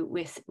do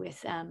with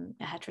a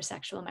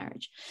heterosexual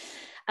marriage.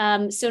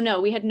 So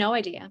no, we had no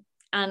idea.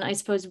 And I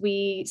suppose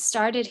we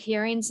started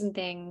hearing some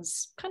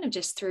things kind of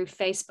just through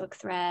Facebook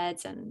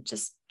threads and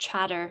just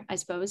chatter, I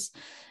suppose,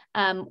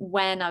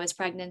 when I was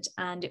pregnant.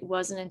 And it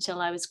wasn't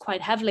until I was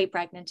quite heavily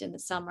pregnant in the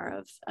summer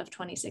of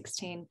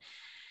 2016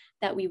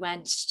 that we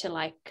went to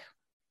like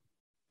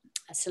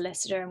a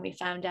solicitor, and we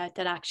found out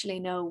that actually,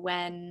 no,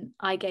 when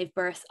I gave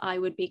birth, I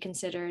would be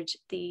considered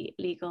the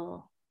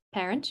legal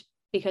parent,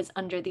 because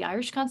under the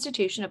Irish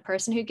Constitution, a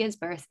person who gives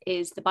birth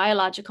is the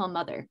biological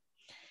mother,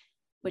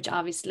 which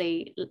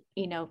obviously,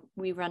 you know,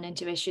 we run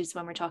into issues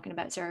when we're talking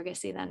about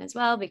surrogacy then as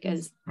well,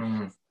 because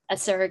a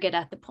surrogate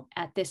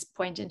at this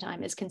point in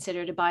time is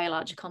considered a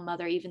biological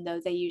mother, even though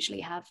they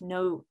usually have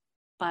no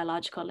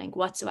biological link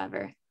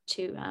whatsoever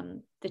to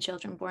the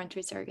children born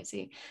through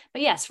surrogacy.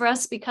 But yes, for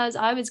us, because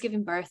I was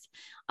giving birth,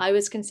 I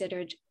was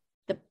considered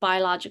the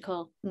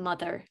biological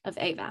mother of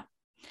Ava.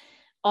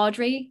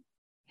 Audrey,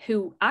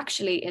 who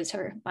actually is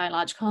her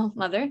biological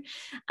mother,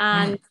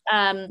 and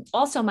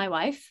also my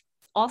wife,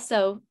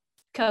 also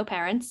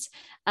co-parents,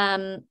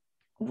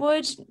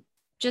 would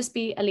just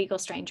be a legal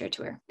stranger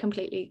to her,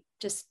 complete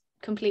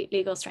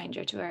legal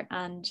stranger to her.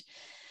 And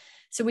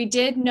so we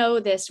did know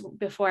this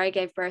before I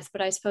gave birth,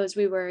 but I suppose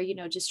we were, you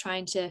know, just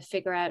trying to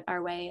figure out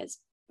our way as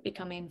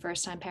becoming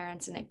first-time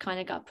parents, and it kind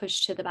of got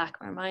pushed to the back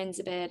of our minds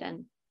a bit.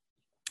 And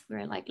we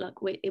were like,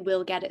 look,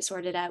 we'll get it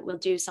sorted out. We'll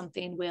do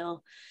something.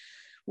 We'll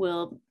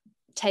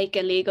take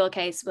a legal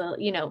case.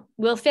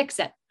 We'll fix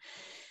it.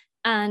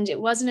 And it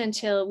wasn't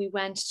until we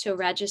went to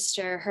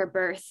register her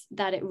birth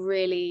that it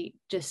really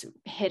just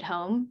hit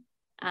home.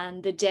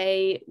 And the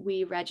day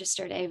we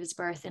registered Ava's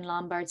birth in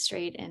Lombard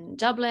Street in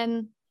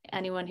Dublin,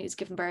 anyone who's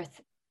given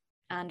birth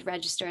and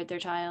registered their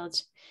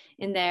child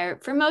in there,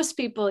 for most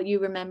people, you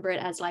remember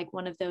it as like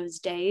one of those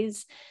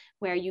days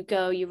where you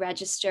go, you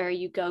register,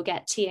 you go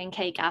get tea and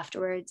cake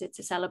afterwards. It's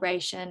a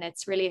celebration.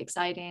 It's really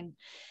exciting.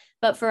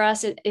 But for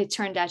us, it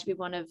turned out to be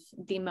one of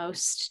the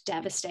most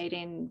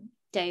devastating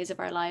days of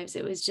our lives.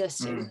 It was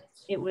just,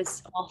 it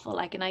was awful.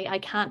 Like, and I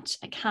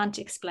can't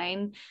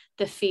explain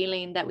the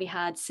feeling that we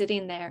had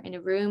sitting there in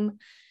a room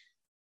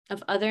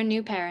of other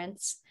new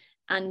parents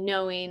and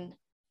knowing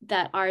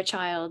that our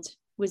child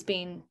was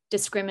being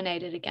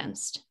discriminated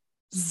against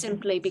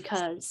simply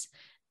because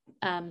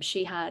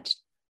she had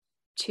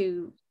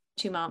two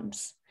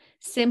moms,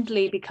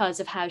 simply because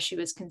of how she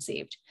was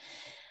conceived.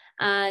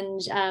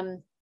 And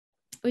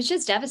it was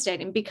just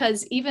devastating,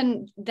 because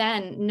even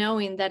then,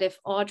 knowing that if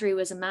Audrey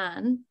was a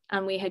man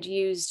and we had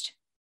used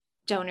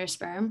donor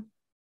sperm,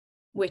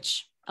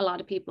 which a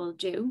lot of people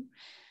do,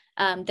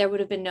 there would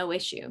have been no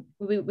issue.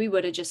 We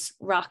would have just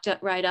rocked up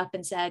right up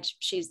and said,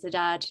 she's the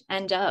dad,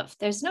 end of.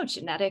 There's no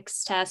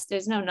genetics test.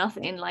 There's no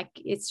nothing. Like,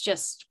 it's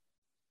just,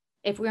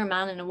 if we were a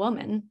man and a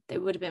woman, they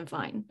would have been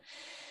fine.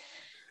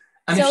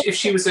 And so, if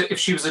she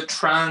was a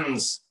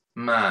trans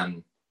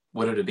man,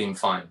 would it have been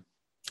fine?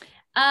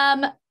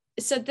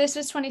 So this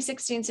was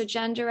 2016. So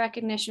gender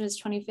recognition was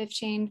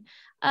 2015.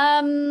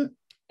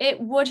 It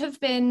would have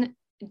been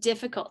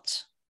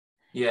difficult.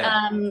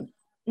 Yeah.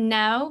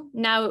 Now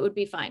it would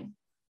be fine.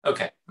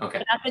 Okay. But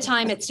at the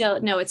time, it still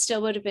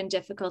would have been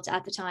difficult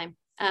at the time.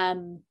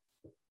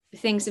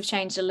 Things have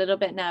changed a little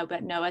bit now,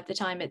 but no, at the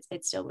time it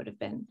still would have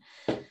been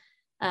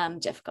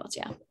difficult.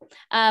 Yeah.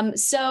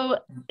 So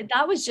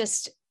that was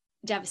just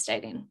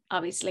devastating,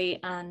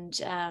 obviously, and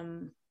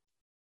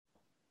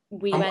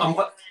we went.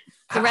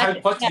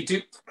 What do you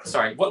do?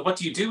 Sorry, what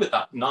do you do with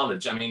that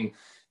knowledge? I mean,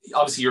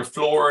 obviously you're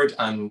floored,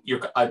 and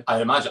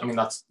I imagine. I mean,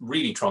 that's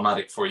really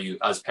traumatic for you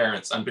as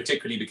parents, and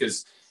particularly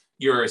because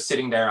you're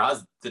sitting there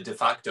as the de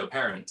facto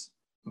parent,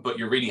 but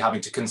you're really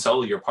having to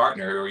console your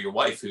partner or your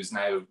wife who's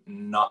now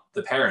not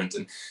the parent.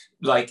 And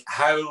like,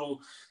 how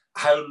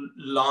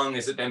long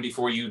is it then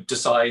before you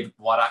decide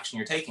what action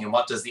you're taking, and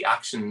what does the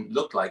action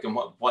look like, and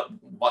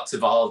what's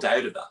evolved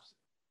out of that?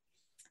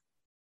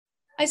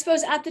 I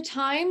suppose at the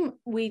time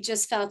we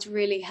just felt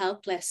really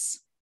helpless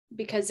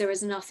because there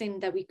was nothing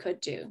that we could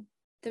do.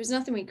 There was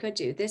nothing we could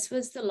do. This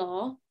was the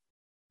law,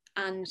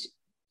 and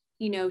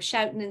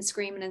shouting and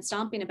screaming and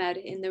stomping about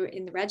it in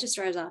the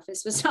registrar's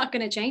office was not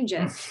going to change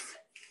it.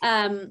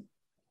 And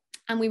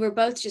we were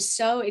both just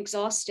so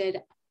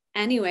exhausted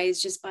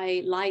anyways, just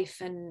by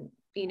life and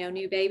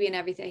new baby and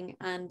everything.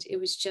 And it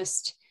was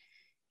just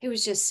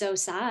so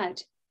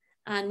sad.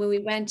 And when we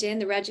went in,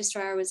 the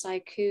registrar was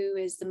like, "Who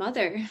is the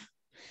mother?"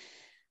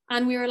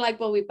 And we were like,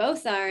 "Well, we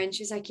both are." And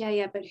she's like,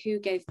 yeah, but who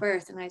gave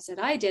birth? And I said,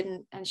 "I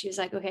didn't." And she was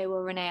like, "Okay, well,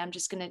 Renee, I'm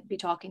just going to be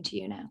talking to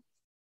you now."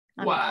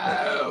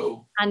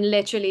 Wow. And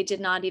literally did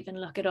not even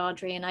look at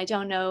Audrey. And I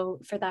don't know,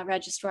 for that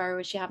registrar,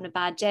 was she having a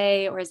bad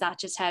day, or is that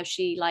just how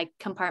she like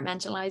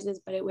compartmentalizes?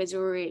 But it was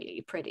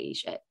really pretty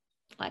shit.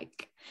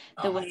 Like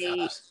the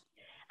way,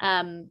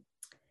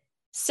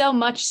 so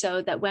much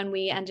so that when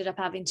we ended up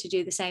having to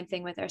do the same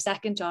thing with our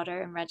second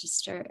daughter and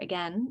register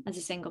again as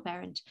a single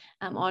parent,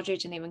 Audrey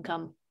didn't even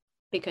come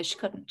because she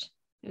couldn't.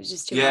 It was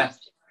just too much.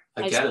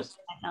 I get it. It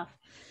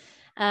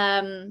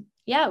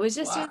was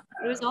just, wow.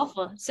 It was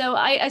awful. So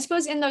I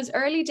suppose in those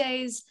early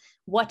days,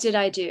 what did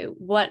I do?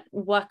 What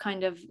was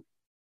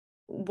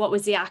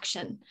the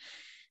action?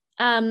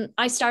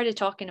 I started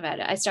talking about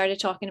it. I started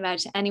talking about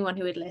it to anyone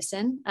who would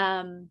listen.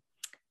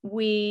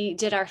 We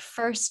did our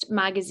first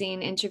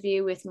magazine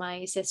interview with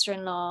my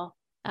sister-in-law,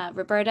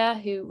 Roberta,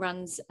 who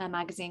runs a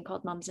magazine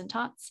called Mums and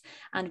Tots.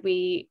 And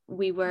we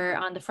were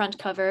on the front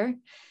cover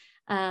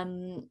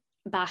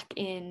back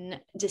in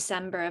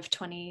December of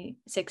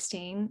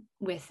 2016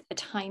 with a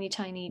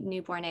tiny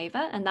newborn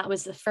Ava, and that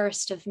was the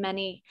first of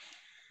many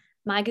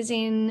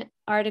magazine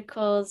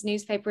articles,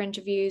 newspaper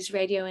interviews,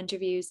 radio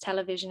interviews,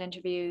 television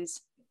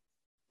interviews,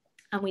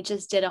 and we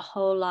just did a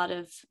whole lot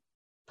of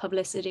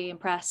publicity and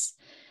press.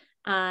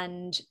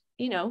 And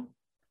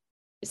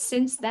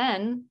since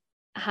then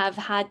have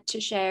had to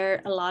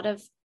share a lot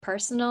of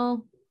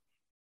personal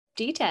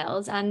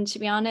details, and to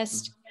be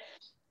honest,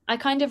 I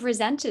kind of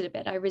resent it a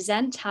bit. I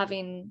resent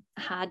having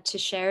had to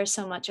share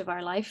so much of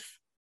our life.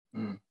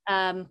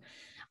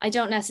 I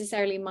don't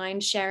necessarily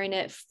mind sharing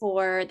it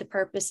for the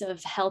purpose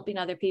of helping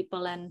other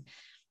people and,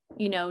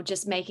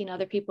 just making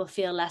other people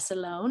feel less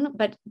alone.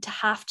 But to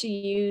have to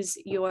use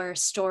your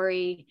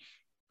story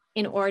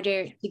in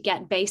order to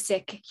get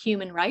basic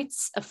human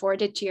rights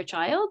afforded to your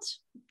child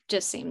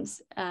just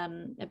seems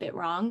a bit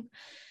wrong.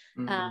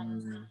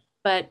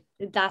 But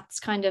that's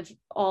kind of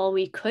all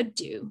we could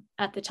do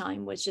at the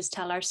time, was just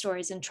tell our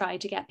stories and try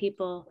to get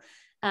people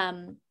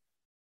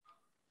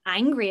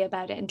angry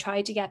about it and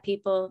try to get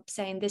people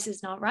saying, this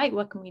is not right,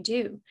 what can we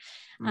do?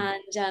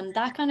 And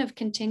that kind of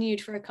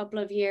continued for a couple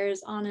of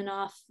years on and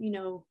off.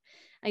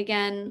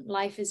 Again,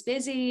 life is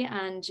busy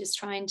and just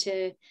trying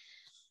to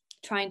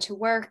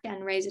work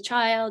and raise a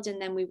child.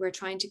 And then we were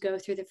trying to go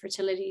through the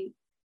fertility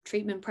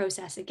treatment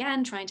process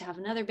again, trying to have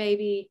another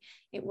baby.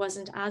 It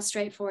wasn't as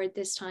straightforward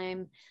this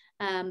time.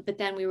 But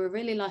then we were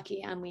really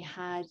lucky and we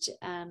had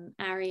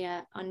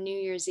Aria on New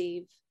Year's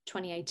Eve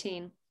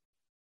 2018.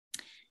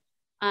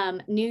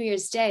 New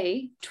Year's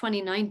Day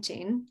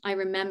 2019, I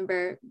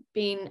remember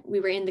we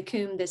were in the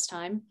Coombe this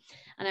time,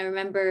 and I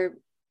remember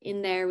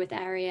in there with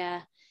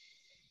Aria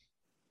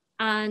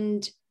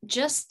and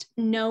just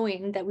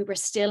knowing that we were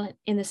still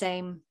in the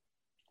same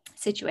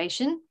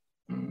situation.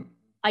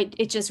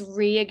 It just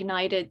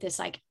reignited this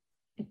like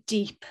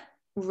deep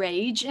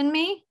rage in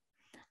me.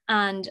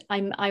 And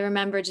I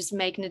remember just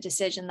making a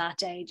decision that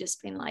day,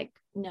 just being like,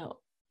 no,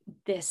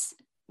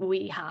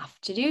 we have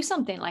to do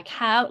something.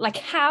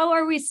 How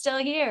are we still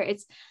here?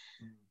 It's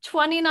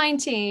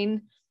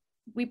 2019.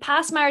 We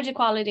passed marriage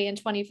equality in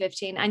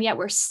 2015, and yet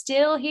we're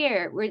still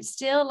here. We're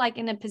still like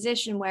in a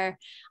position where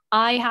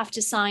I have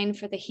to sign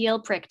for the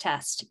heel prick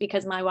test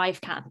because my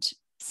wife can't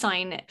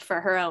sign it for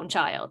her own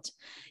child.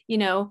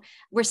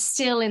 We're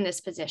still in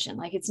this position.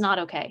 Like, it's not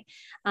okay.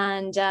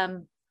 And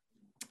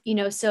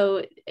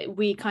so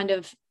we kind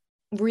of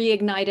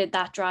reignited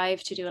that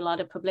drive to do a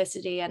lot of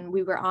publicity, and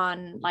we were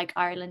on like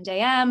Ireland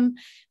AM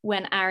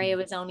when Aria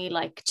was only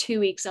like 2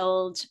 weeks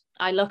old.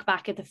 I look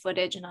back at the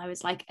footage and I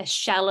was like a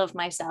shell of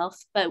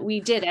myself, but we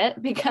did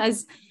it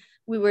because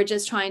we were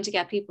just trying to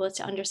get people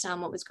to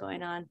understand what was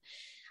going on.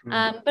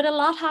 But a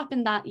lot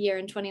happened that year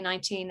in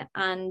 2019,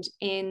 and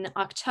in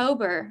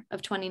October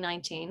of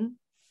 2019,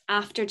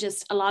 after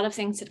just a lot of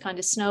things had kind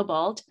of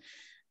snowballed,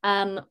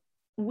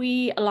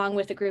 we, along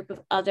with a group of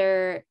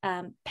other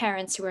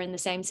parents who were in the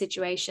same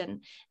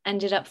situation,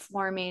 ended up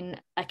forming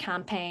a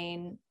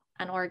campaign,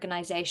 an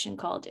organization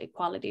called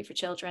Equality for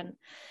Children,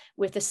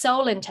 with the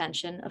sole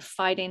intention of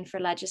fighting for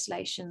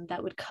legislation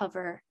that would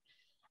cover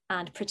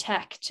and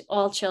protect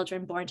all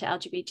children born to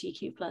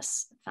LGBTQ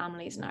plus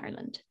families in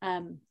Ireland.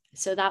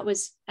 So that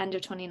was end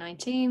of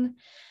 2019.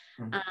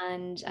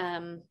 And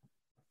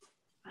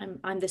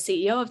I'm the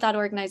CEO of that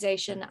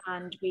organization,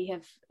 and we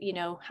have,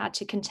 had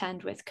to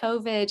contend with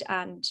COVID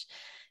and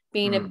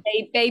being a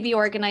baby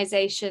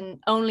organization,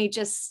 only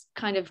just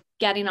kind of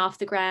getting off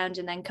the ground,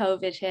 and then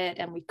COVID hit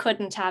and we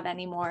couldn't have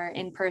any more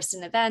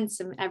in-person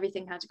events and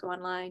everything had to go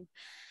online.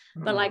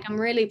 But like,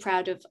 I'm really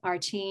proud of our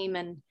team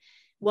and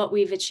what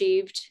we've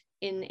achieved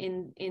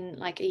in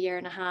like a year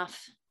and a half.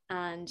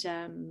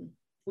 And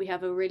we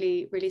have a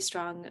really, really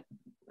strong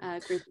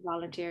group of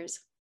volunteers.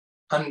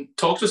 And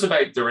talk to us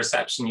about the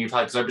reception you've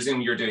had, because I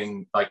presume you're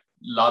doing like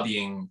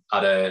lobbying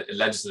at a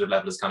legislative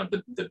level is kind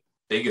of the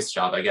biggest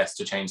job, I guess,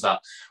 to change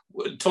that.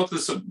 Talk to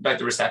us about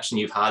the reception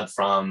you've had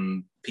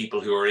from people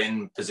who are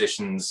in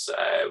positions,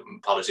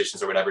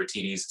 politicians or whatever,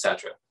 TDs,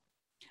 etc.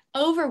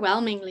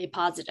 Overwhelmingly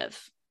positive.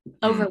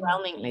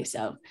 Overwhelmingly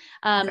so.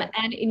 Okay.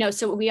 And,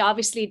 so we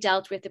obviously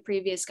dealt with the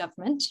previous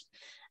government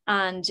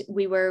and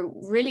we were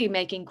really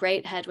making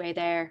great headway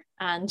there.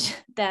 And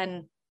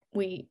then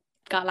we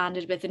got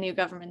landed with the new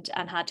government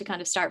and had to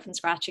kind of start from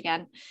scratch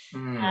again.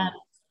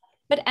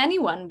 But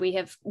anyone we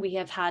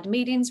have had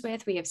meetings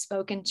with, we have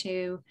spoken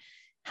to,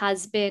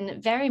 has been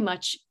very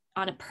much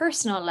on a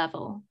personal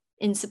level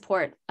in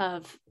support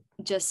of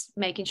just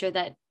making sure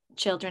that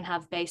children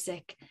have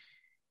basic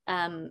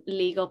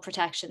legal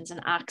protections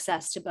and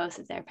access to both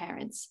of their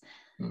parents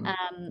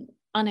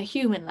on a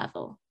human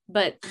level,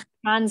 but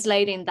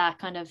translating that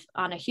kind of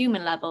on a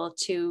human level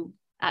to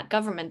at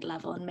government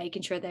level and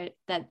making sure that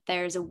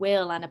there's a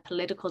will and a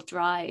political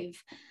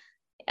drive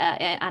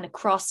and a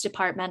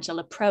cross-departmental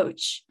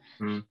approach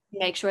to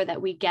make sure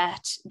that we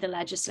get the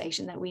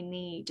legislation that we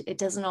need. It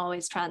doesn't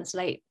always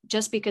translate.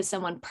 Just because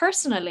someone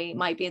personally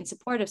might be in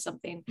support of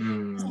something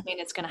doesn't mean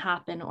it's going to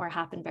happen or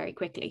happen very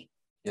quickly.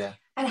 Yeah.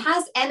 And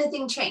has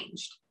anything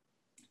changed?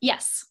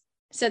 Yes.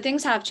 So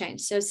things have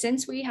changed. So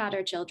since we had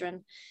our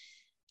children,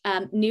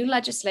 new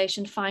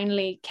legislation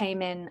finally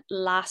came in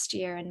last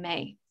year in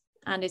May,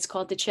 and it's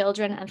called the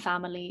Children and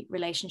Family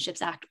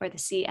Relationships Act, or the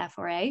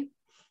CFRA.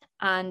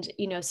 And,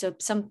 you know, so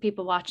some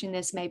people watching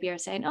this maybe are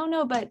saying, oh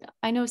no, but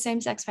I know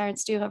same-sex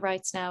parents do have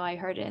rights now. I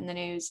heard it in the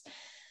news.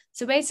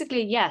 So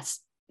basically, yes,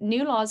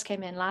 new laws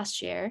came in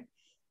last year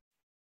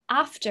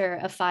after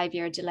a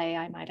 5-year delay,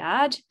 I might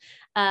add.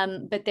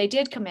 But they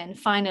did come in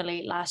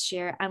finally last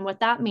year. And what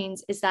that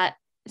means is that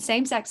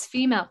same-sex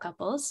female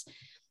couples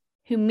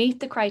who meet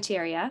the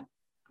criteria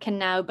can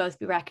now both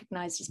be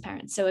recognized as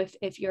parents. So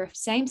if you're a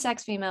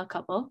same-sex female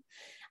couple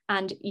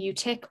and you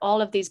tick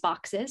all of these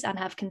boxes and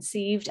have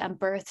conceived and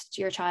birthed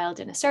your child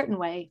in a certain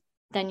way,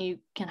 then you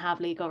can have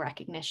legal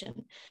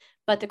recognition.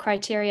 But the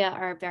criteria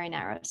are very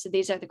narrow. So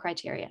these are the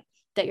criteria: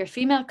 that you're a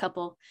female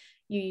couple,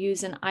 you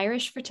use an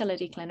Irish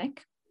fertility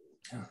clinic,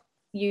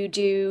 you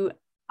do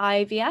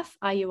IVF,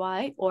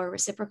 IUI, or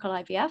reciprocal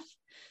IVF,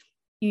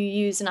 you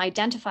use an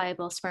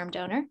identifiable sperm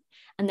donor,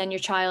 and then your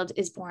child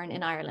is born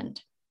in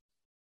Ireland.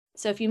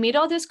 So if you meet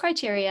all those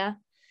criteria,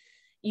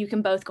 you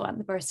can both go on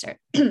the birth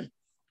cert.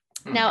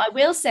 Now, I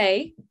will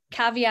say,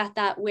 caveat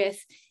that with,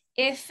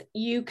 if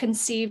you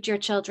conceived your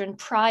children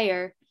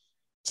prior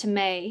to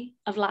May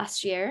of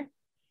last year,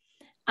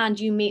 and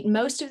you meet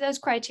most of those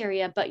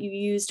criteria, but you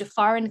used a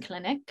foreign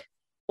clinic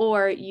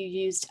or you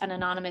used an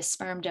anonymous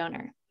sperm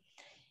donor,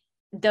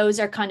 those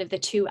are kind of the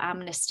two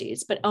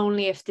amnesties, but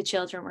only if the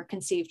children were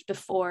conceived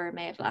before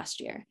May of last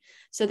year.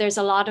 So there's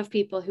a lot of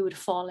people who would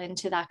fall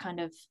into that kind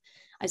of,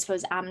 I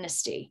suppose,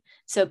 amnesty.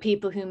 So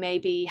people who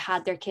maybe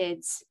had their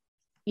kids,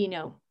 you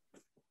know,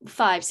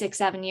 5, 6,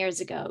 7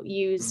 years ago,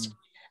 used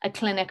a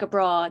clinic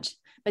abroad,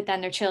 but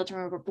then their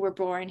children were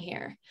born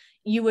here,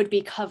 you would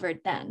be covered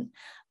then.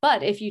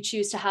 But if you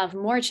choose to have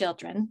more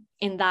children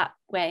in that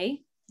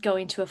way,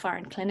 going to a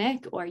foreign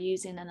clinic or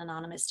using an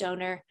anonymous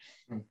donor,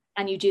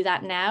 and you do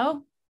that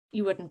now,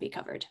 you wouldn't be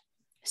covered.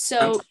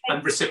 So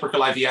and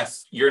reciprocal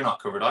IVF, you're not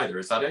covered either,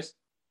 is that it?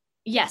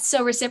 Yes,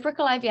 so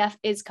reciprocal IVF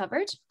is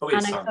covered. And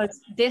I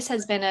suppose this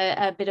has been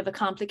a bit of a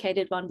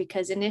complicated one,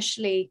 because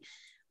initially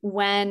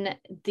when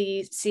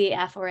the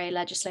CFRA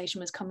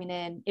legislation was coming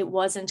in, it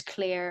wasn't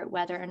clear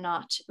whether or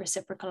not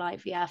reciprocal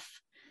IVF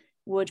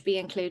would be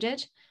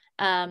included.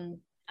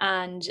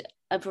 And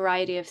a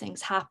variety of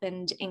things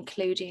happened,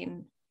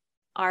 including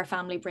our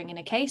family bringing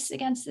a case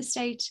against the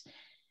state.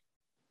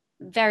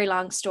 Very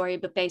long story,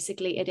 but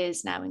basically it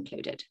is now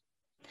included.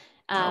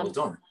 Well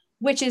done.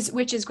 Which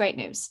is great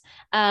news.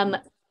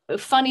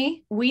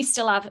 Funny, we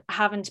still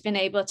haven't been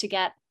able to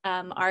get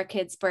our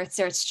kids' birth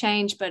certs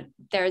changed, but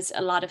there's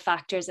a lot of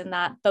factors in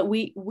that. But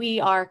we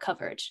are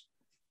covered.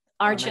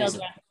 Our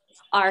children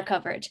are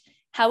covered.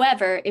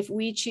 However, if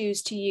we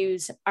choose to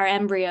use our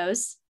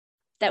embryos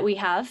that we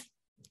have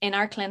in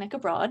our clinic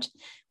abroad,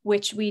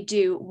 which we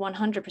do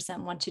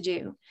 100% want to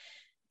do,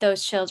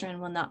 those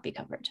children will not be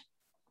covered.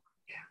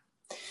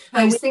 Yeah.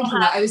 I was thinking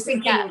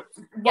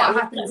what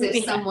happens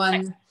if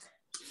someone,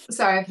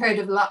 sorry, I've heard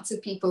of lots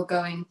of people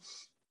going,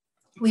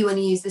 we want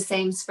to use the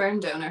same sperm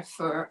donor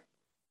for,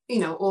 you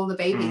know, all the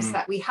babies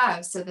that we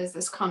have. So there's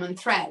this common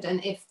thread.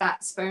 And if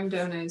that sperm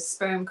donor's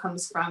sperm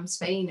comes from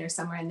Spain or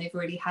somewhere and they've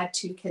already had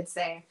 2 kids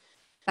there,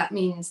 that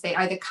means they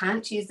either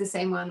can't use the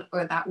same one,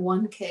 or that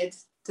one kid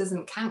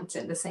doesn't count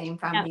in the same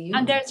family unit.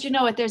 And there's, you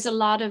know what, there's a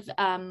lot of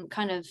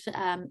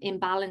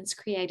imbalance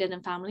created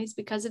in families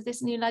because of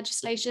this new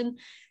legislation.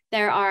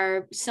 There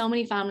are so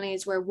many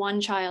families where one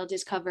child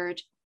is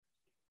covered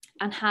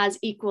and has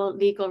equal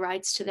legal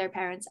rights to their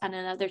parents, and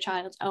another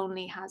child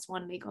only has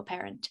one legal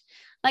parent.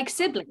 Like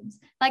siblings.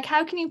 Like,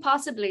 how can you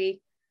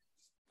possibly,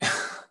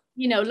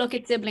 you know, look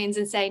at siblings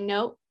and say,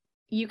 no,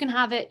 you can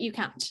have it, you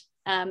can't.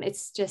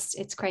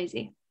 It's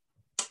crazy.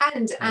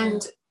 And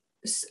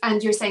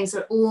you're saying,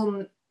 so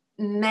all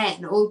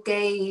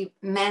gay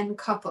men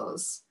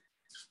couples,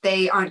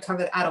 they aren't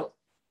covered at all.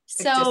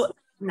 So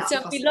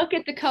if we look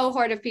at the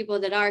cohort of people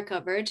that are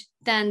covered,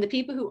 then the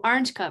people who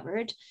aren't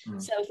covered,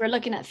 so if we're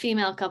looking at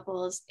female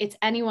couples, it's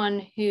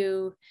anyone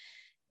who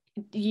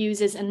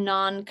uses a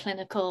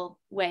non-clinical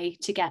way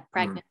to get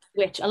pregnant,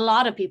 which a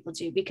lot of people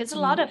do, because a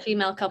lot of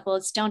female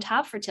couples don't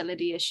have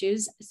fertility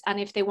issues. And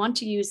if they want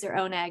to use their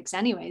own eggs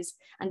anyways,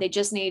 and they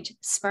just need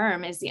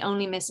sperm is the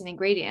only missing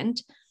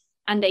ingredient,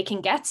 and they can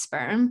get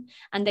sperm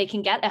and they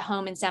can get a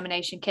home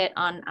insemination kit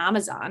on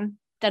Amazon,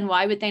 then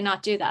why would they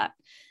not do that?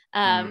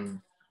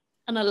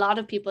 And a lot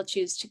of people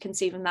choose to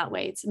conceive in that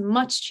way. It's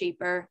much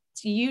cheaper.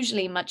 It's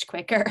usually much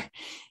quicker,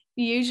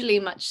 usually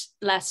much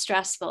less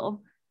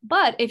stressful.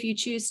 But if you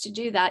choose to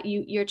do that,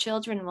 your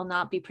children will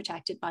not be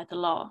protected by the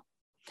law.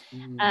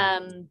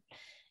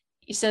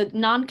 So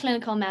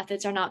non-clinical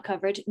methods are not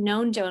covered.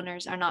 Known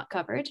donors are not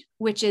covered,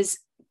 which is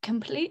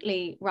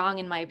completely wrong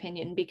in my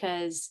opinion,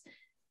 because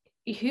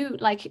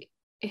the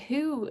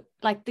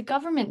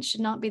government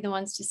should not be the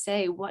ones to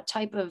say what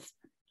type of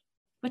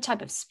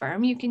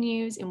sperm you can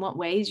use, in what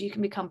ways you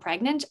can become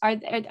pregnant.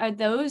 Are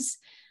those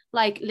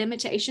like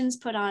limitations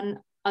put on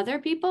other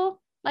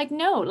people? Like,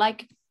 no,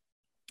 like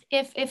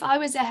if I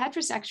was a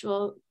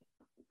heterosexual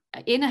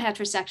in a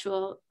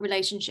heterosexual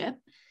relationship,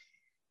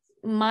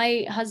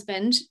 my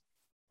husband,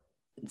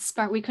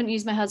 we couldn't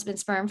use my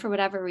husband's sperm for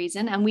whatever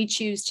reason, and we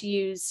choose to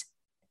use,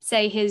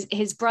 say,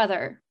 his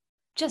brother,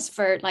 just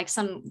for like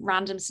some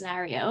random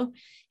scenario,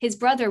 his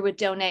brother would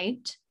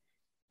donate.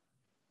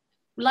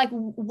 Like,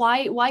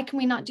 why can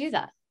we not do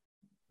that?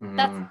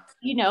 That's,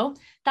 you know,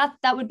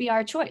 that would be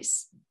our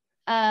choice.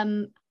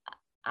 And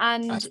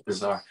that's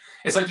bizarre.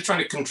 It's like they're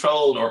trying to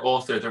control or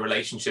author the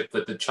relationship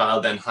that the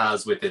child then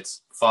has with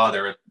its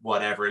father at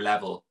whatever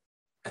level.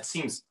 It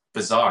seems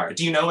bizarre.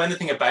 Do you know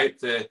anything about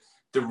the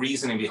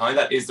reasoning behind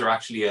that? Is there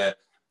actually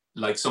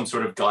some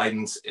sort of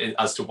guidance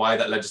as to why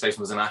that legislation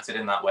was enacted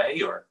in that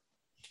way? Or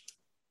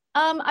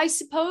I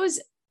suppose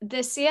the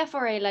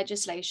CFRA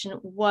legislation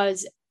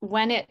was,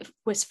 when it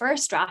was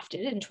first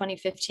drafted in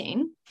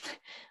 2015,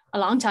 a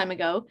long time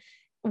ago,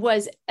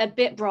 was a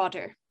bit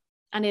broader,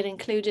 and it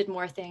included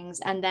more things.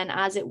 And then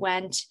as it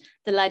went,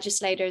 the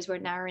legislators were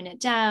narrowing it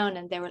down,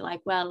 and they were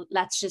like, well,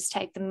 let's just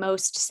take the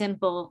most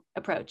simple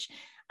approach.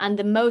 And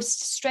the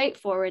most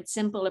straightforward,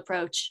 simple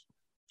approach,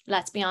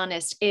 let's be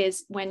honest,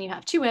 is when you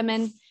have two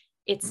women,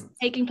 it's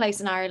taking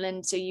place in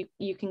Ireland, so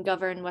you can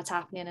govern what's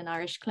happening in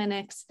Irish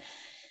clinics.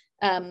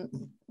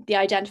 The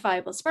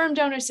identifiable sperm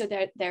donors, so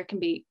there can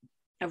be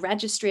a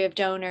registry of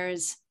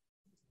donors,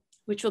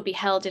 which will be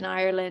held in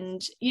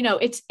Ireland. You know,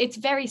 it's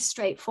very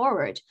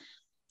straightforward.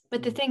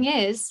 But the thing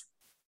is,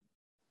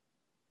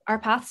 our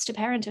paths to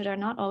parenthood are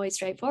not always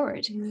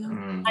straightforward.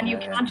 And you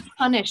can't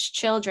punish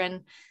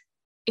children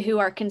who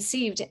are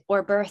conceived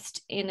or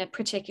birthed in a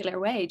particular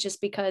way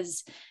just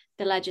because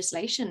the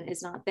legislation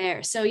is not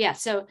there. So yeah,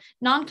 so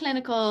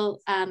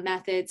non-clinical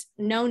methods,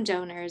 known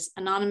donors,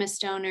 anonymous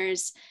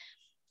donors,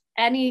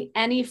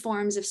 any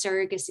forms of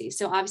surrogacy.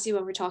 So obviously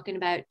when we're talking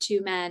about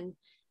two men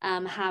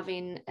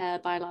having a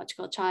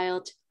biological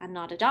child and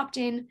not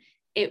adopting,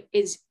 it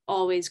is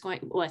always going,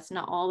 well, it's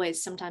not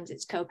always, sometimes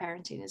it's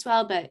co-parenting as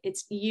well, but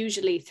it's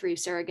usually through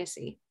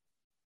surrogacy.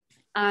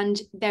 And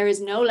there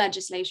is no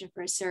legislation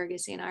for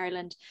surrogacy in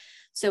Ireland.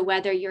 So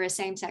whether you're a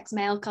same-sex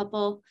male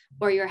couple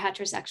or you're a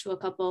heterosexual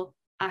couple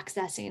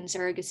accessing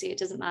surrogacy, it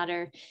doesn't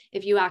matter.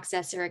 If you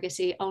access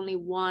surrogacy, only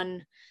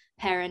one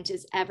parent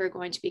is ever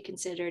going to be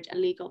considered a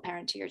legal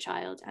parent to your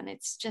child. And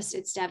it's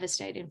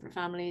devastating for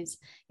families.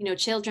 You know,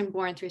 children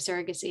born through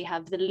surrogacy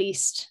have the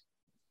least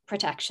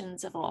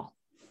protections of all.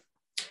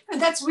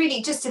 And that's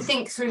really, just to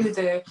think through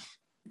the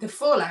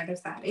fallout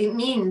of that, it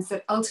means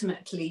that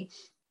ultimately,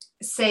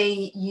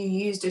 say you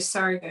used a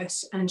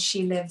surrogate and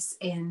she lives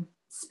in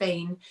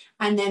Spain,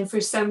 and then for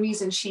some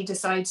reason she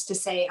decides to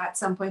say at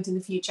some point in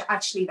the future,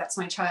 actually, that's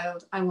my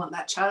child, I want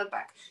that child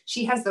back.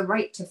 She has the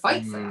right to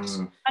fight for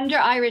that. Under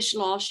Irish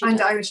law,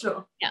 Irish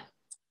law.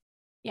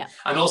 Yeah.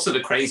 And also the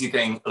crazy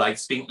thing, like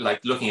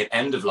looking at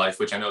end of life,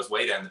 which I know is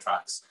way down the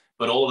tracks,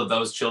 but all of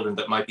those children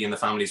that might be in the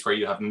families where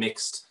you have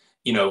mixed,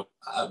 you know,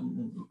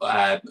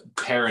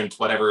 parent,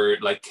 whatever,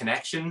 like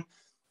connection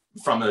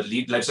from a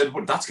legislative,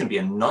 that's going to be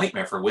a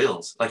nightmare for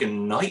wills, like a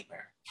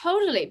nightmare.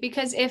 Totally,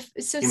 because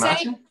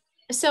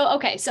so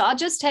I'll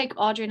just take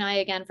Audrey and I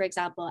again, for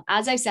example.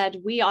 As I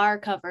said, we are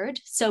covered,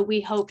 so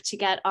we hope to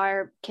get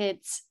our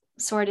kids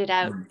sorted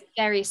out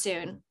very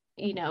soon,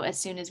 you know, as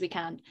soon as we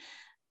can.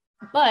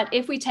 But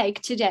if we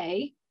take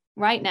today,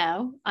 right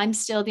now, I'm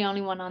still the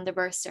only one on the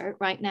birth cert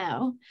right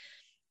now.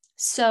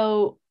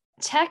 So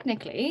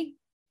technically,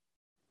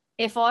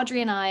 if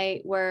Audrey and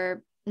I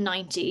were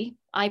 90,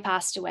 I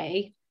passed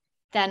away,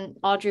 then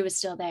Audrey was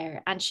still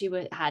there and she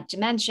had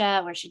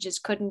dementia, or she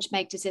just couldn't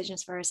make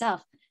decisions for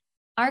herself.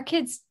 Our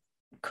kids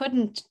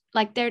couldn't,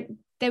 like, they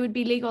would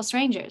be legal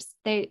strangers.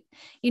 They,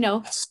 you know,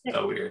 that's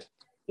so weird.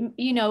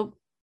 You know,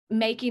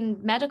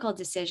 making medical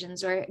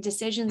decisions or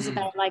decisions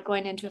about like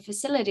going into a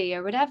facility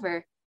or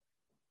whatever,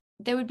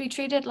 they would be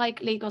treated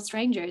like legal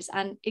strangers.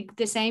 And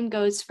the same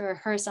goes for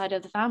her side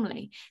of the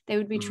family. They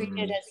would be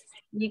treated as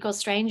legal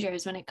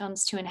strangers when it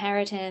comes to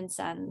inheritance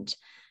and,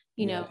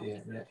 you know.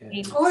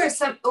 Or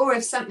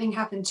if something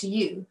happened to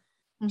you,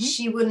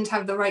 she wouldn't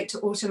have the right to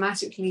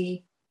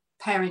automatically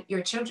parent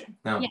your children.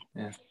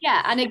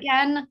 Yeah. And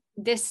again,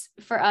 this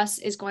for us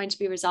is going to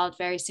be resolved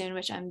very soon,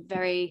 which I'm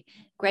very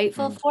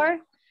grateful for.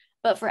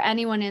 But for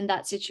anyone in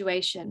that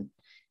situation,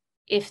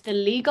 if the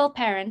legal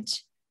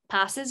parent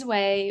passes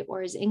away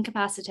or is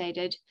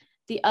incapacitated,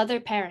 the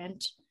other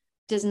parent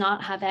does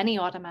not have any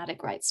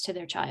automatic rights to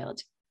their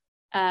child.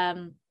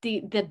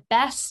 The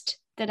best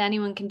that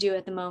anyone can do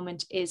at the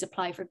moment is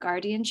apply for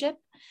guardianship,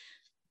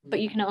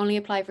 but you can only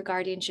apply for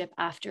guardianship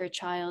after a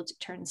child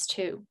turns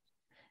 2,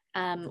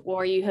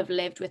 or you have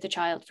lived with a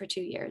child for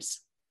 2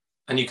 years.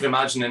 And you can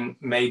imagine in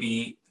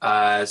maybe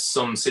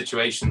some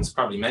situations,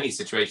 probably many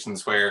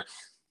situations, where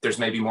there's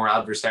maybe more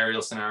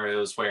adversarial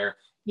scenarios where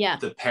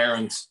the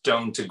parents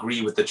don't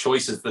agree with the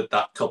choices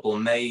that couple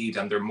made,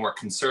 and they're more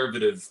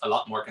conservative, a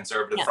lot more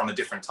conservative from a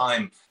different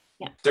time.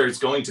 There's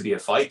going to be a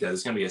fight there.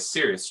 There's going to be a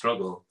serious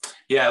struggle.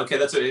 Okay,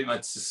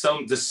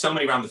 there's so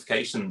many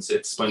ramifications.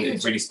 It's when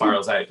it really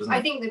spirals out, doesn't it?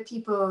 I think that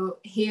people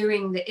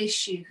hearing the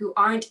issue who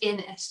aren't in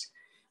it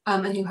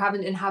and who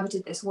haven't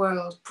inhabited this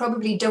world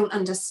probably don't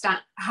understand,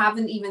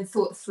 haven't even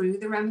thought through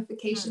the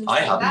ramifications.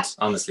 I haven't,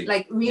 honestly.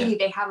 Like really,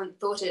 they haven't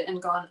thought it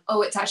and gone,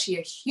 oh, it's actually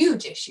a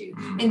huge issue.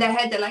 In their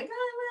head, they're like,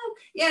 oh, well,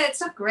 yeah, it's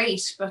not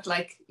great, but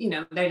like, you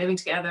know, they're living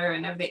together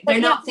and everything. They're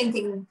not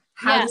thinking,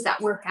 how does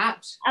that work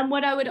out? And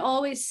what I would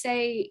always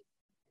say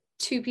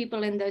to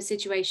people in those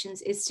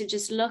situations is to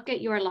just look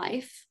at your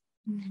life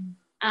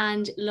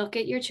and look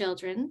at your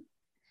children,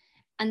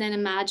 and then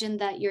imagine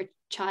that your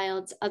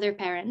child's other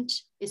parent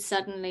is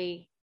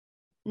suddenly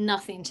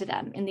nothing to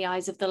them in the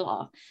eyes of the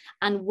law.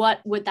 And what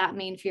would that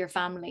mean for your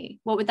family?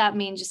 What would that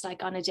mean just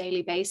like on a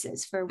daily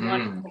basis for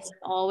one person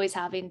always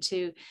having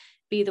to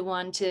be the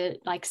one to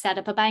like set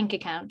up a bank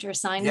account or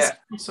sign a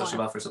social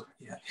welfare,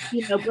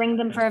 you know, bring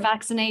them for a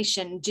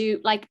vaccination, do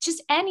like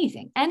just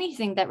anything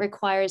that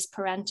requires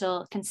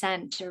parental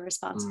consent or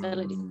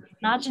responsibility.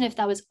 Imagine if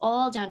that was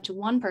all down to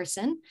one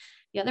person.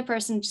 The other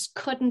person just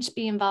couldn't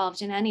be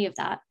involved in any of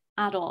that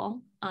at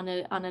all on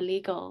a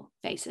legal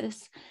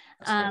basis.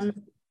 And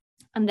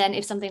then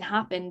if something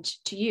happened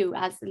to you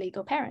as the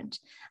legal parent,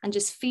 and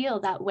just feel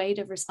that weight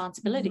of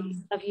responsibility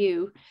of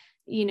you,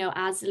 you know,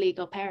 as the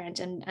legal parent,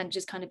 and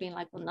just kind of being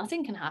like, well,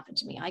 nothing can happen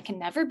to me. I can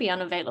never be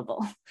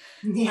unavailable.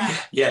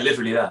 Yeah,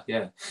 literally that.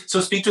 Yeah. So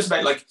speak to us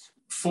about like,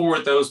 for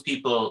those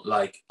people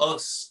like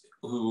us,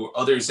 who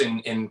others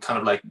in kind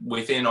of like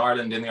within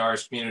Ireland, in the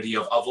Irish community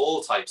of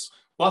all types,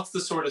 what's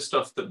the sort of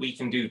stuff that we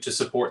can do to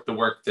support the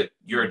work that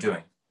you're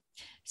doing?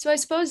 So I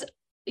suppose,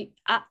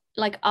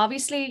 like,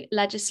 obviously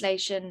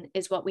legislation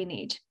is what we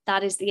need.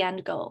 That is the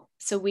end goal.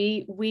 So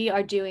we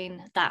are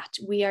doing that.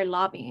 We are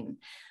lobbying.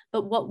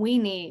 But what we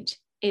need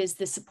is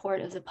the support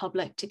of the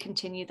public to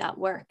continue that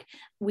work.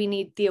 We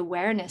need the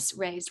awareness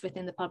raised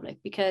within the public,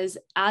 because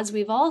as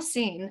we've all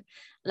seen,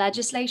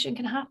 legislation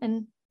can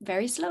happen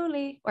very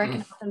slowly or it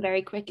can happen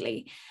very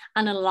quickly.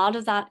 And a lot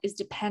of that is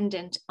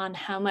dependent on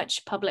how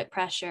much public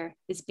pressure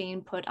is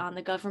being put on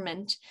the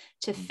government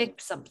to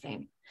fix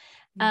something.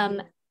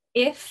 And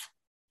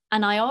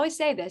I always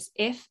say this,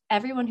 if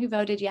everyone who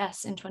voted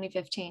yes in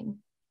 2015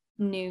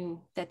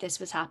 knew that this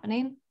was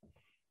happening,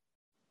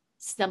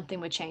 something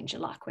would change a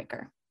lot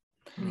quicker.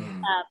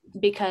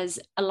 Because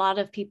a lot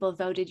of people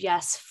voted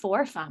yes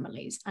for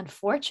families and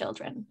for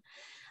children.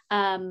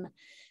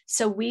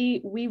 So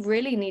we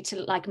really need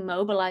to like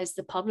mobilize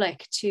the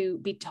public to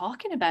be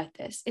talking about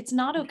this. It's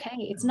not okay.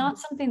 It's not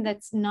something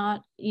that's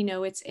not, you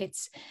know,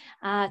 it's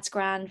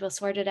grand, we'll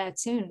sort it out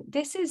soon.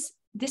 This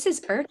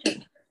is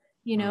urgent,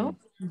 you know.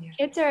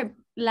 Kids are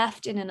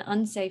left in an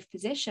unsafe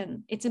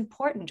position. It's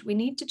important. We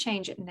need to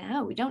change it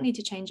now. We don't need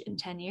to change it in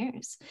 10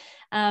 years.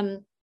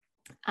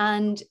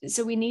 And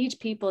so we need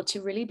people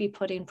to really be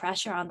putting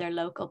pressure on their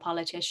local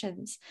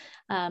politicians.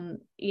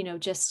 You know,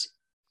 just,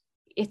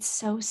 it's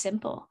so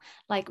simple.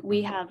 Like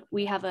we have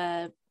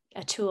a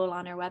tool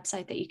on our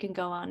website that you can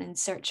go on and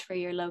search for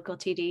your local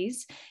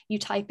TDs. You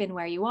type in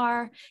where you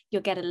are,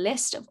 you'll get a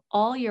list of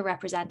all your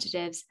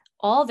representatives,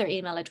 all their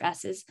email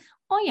addresses.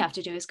 All you have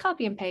to do is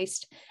copy and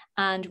paste.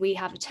 And we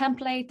have a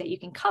template that you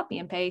can copy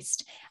and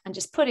paste and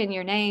just put in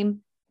your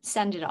name,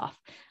 send it off.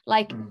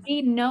 Like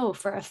we know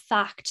for a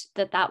fact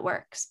that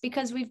works,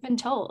 because we've been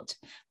told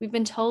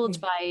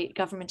by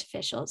government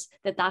officials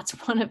that that's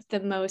one of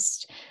the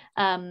most,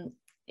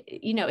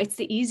 you know, it's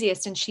the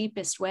easiest and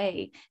cheapest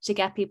way to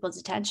get people's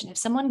attention. If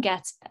someone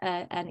gets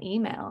an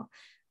email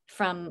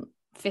from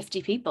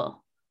 50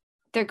 people,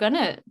 they're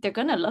gonna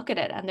look at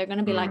it and they're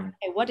gonna be like,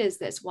 hey, what is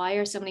this? Why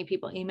are so many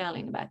people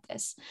emailing about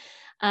this?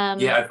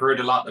 I've heard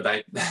a lot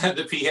about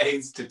the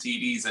PAs to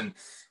TDs and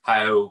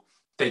how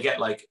they get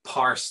like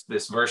parsed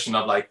this version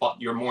of like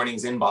what your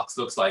morning's inbox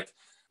looks like.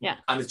 Yeah.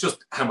 And it's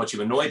just how much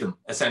you annoy them,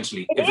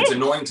 essentially. If it's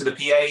annoying to the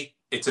PA,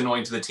 it's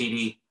annoying to the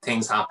TD,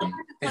 things happen.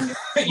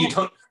 You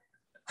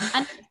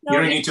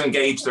don't need to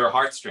engage their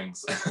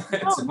heartstrings.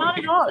 No, not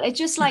at all. It's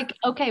just like,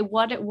 okay,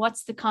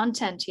 what's the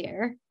content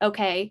here?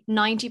 Okay,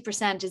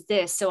 90% is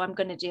this, so I'm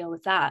going to deal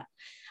with that.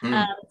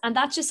 And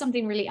that's just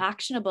something really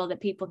actionable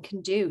that people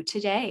can do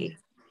today.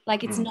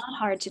 Like it's not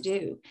hard to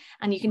do,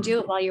 and you can do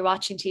it while you're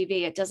watching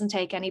TV. It doesn't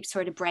take any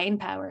sort of brain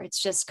power.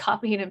 It's just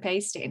copying and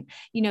pasting.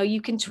 You know,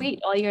 you can tweet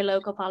all your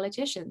local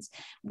politicians.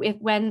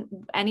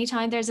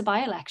 Anytime there's a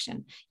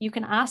by-election, you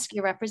can ask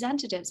your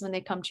representatives when they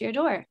come to your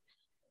door,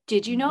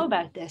 did you know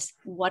about this?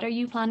 What are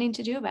you planning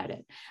to do about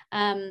it?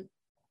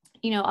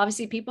 You know,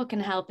 obviously people can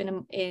help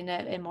in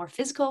a more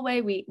physical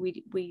way.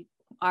 We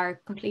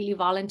are completely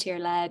volunteer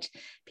led.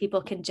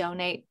 People can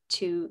donate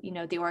to, you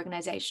know, the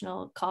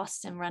organizational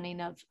costs and running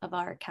of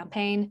our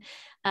campaign.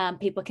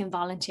 People can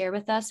volunteer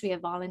with us. We have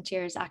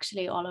volunteers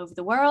actually all over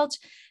the world.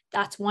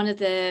 That's one of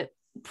the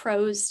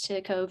pros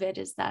to COVID,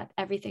 is that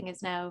everything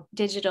is now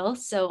digital.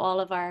 So all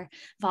of our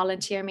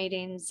volunteer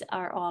meetings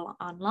are all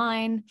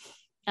online.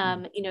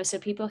 You know, so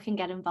people can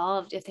get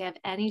involved if they have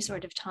any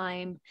sort of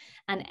time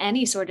and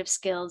any sort of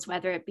skills,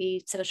 whether it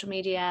be social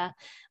media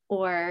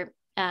or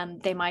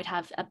They might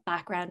have a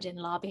background in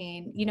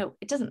lobbying.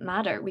 It doesn't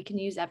matter. We can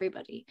use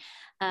everybody.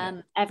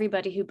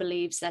 Everybody who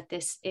believes that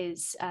this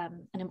is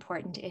an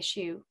important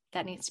issue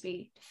that needs to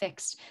be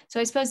fixed. So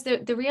I suppose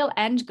the real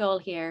end goal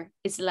here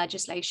is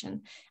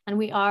legislation. And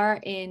we are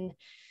in,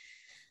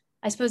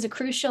 I suppose, a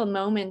crucial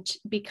moment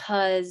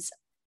because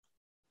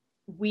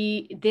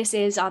this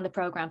is on the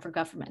program for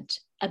government,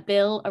 a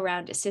bill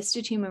around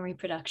assisted human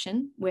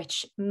reproduction,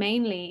 which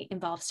mainly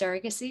involves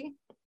surrogacy,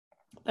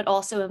 but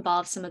also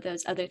involves some of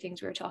those other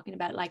things we were talking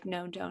about, like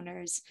known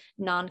donors,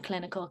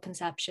 non-clinical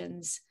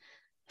conceptions,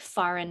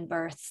 foreign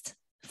births,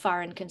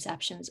 foreign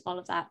conceptions, all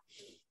of that.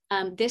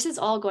 This is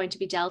all going to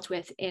be dealt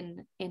with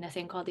in a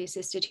thing called the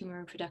Assisted Human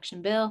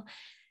Reproduction Bill.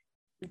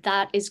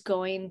 That is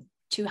going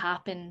to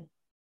happen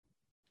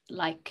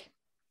like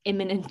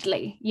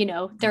imminently.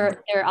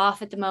 They're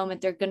off at the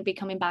moment. They're going to be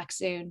coming back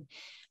soon.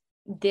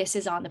 This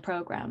is on the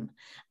program.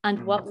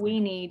 And what we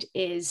need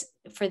is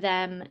for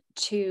them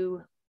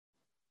to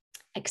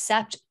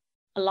accept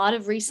a lot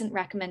of recent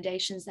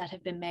recommendations that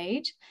have been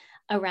made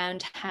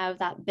around how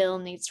that bill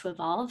needs to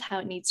evolve, how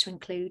it needs to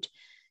include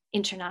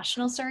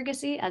international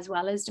surrogacy as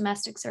well as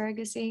domestic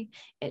surrogacy.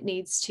 It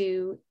needs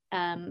to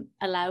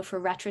allow for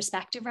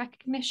retrospective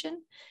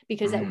recognition,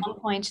 because at one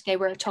point they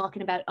were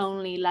talking about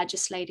only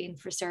legislating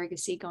for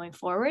surrogacy going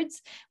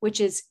forwards, which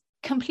is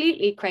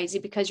completely crazy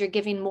because you're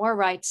giving more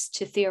rights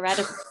to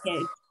theoretical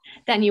kids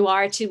than you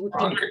are to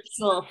the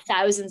actual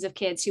thousands of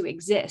kids who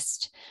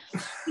exist.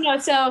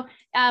 So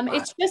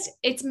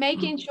it's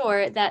making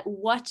sure that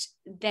what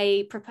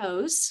they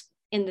propose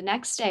in the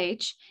next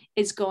stage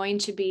is going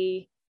to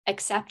be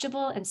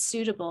acceptable and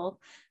suitable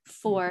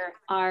for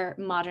our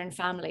modern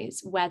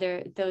families,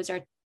 whether those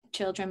are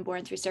children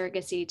born through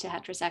surrogacy to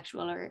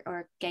heterosexual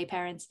or gay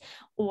parents,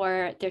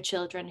 or they're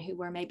children who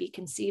were maybe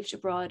conceived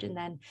abroad and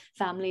then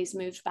families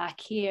moved back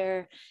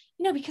here.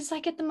 Because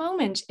like at the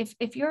moment,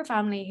 if you're a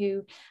family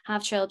who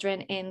have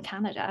children in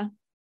Canada,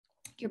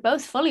 you're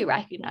both fully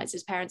recognized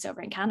as parents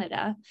over in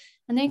Canada,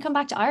 and then you come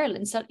back to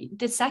Ireland. So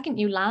the second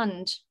you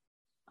land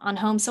on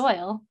home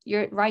soil,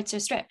 your rights are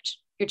stripped.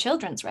 Your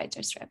children's rights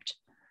are stripped.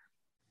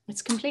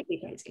 It's completely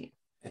crazy.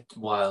 It's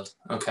wild.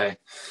 Okay.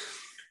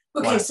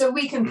 Okay, so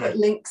we can put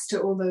links to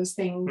all those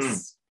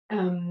things.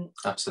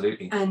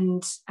 Absolutely.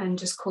 And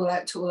just call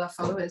out to all our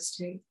followers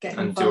to get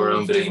involved. And do our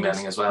own bit of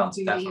emailing as well.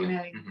 Do the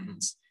emailing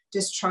and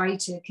just try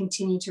to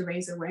continue to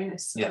raise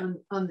awareness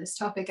on this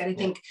topic. And I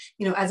think,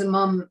 as a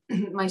mom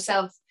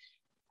myself,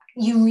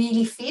 you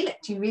really feel it.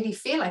 You really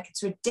feel like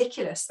it's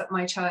ridiculous that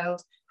my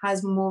child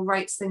has more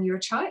rights than your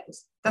child.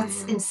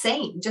 That's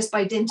insane, just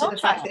by dint of the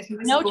fact that he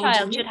was no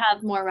child should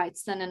have more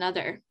rights than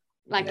another.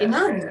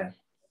 None.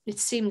 It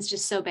seems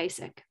just so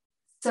basic.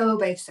 So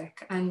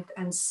basic and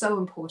so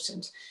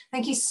important.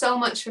 Thank you so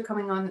much for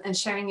coming on and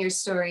sharing your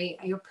story,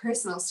 your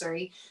personal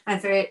story,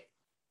 and for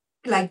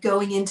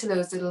going into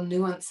those little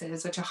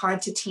nuances which are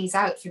hard to tease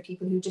out for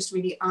people who just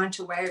really aren't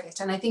aware of it.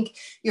 And I think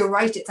you're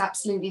right, it's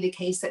absolutely the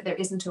case that there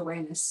isn't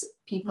awareness.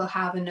 People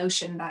have a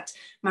notion that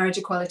marriage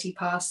equality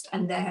passed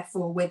and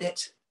therefore with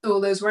it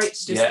all those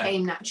rights just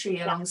came naturally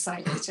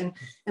alongside it, and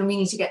we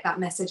need to get that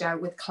message out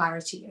with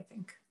clarity, I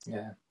think.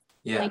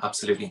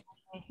 Absolutely.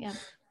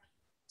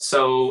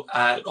 So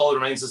all that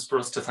remains is for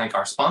us to thank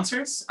our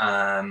sponsors.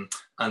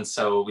 And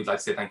so we'd like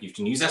to say thank you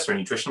to Newzest, our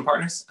nutritional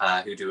partners,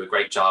 who do a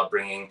great job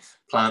bringing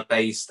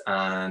plant-based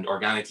and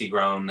organically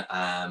grown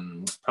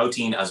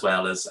protein, as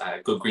well as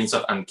good green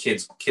stuff and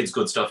kids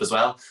good stuff as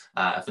well.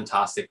 A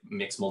fantastic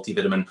mixed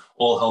multivitamin,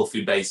 all whole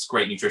food based,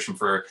 great nutrition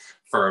for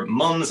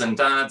mums and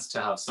dads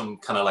to have some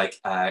kind of like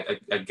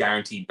a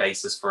guaranteed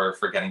basis for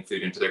getting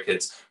food into their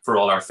kids for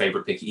all our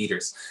favorite picky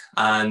eaters.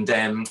 And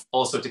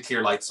also to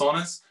Clear Light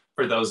Saunas,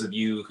 for those of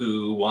you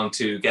who want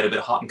to get a bit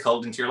of hot and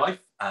cold into your life.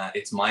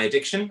 It's my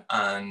addiction,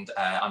 and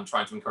I'm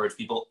trying to encourage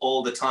people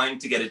all the time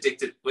to get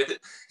addicted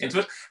into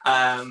it.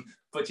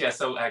 But yeah,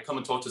 so come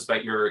and talk to us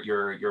about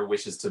your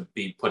wishes to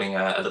be putting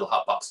a little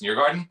hot box in your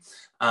garden.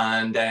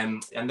 And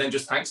then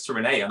just thanks to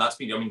Renee, and that's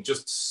been,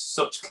 just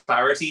such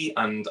clarity.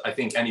 And I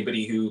think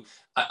anybody who,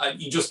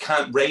 you just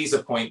can't raise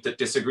a point that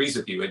disagrees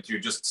with you. You're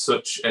just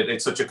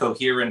it's such a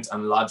coherent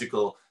and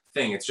logical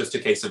thing. It's just a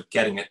case of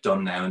getting it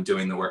done now and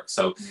doing the work.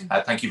 So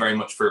thank you very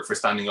much for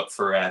standing up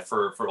for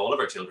all of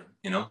our children.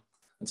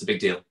 It's a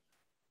big deal.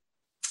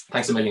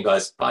 Thanks a million,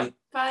 guys. Bye.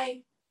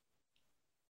 Bye.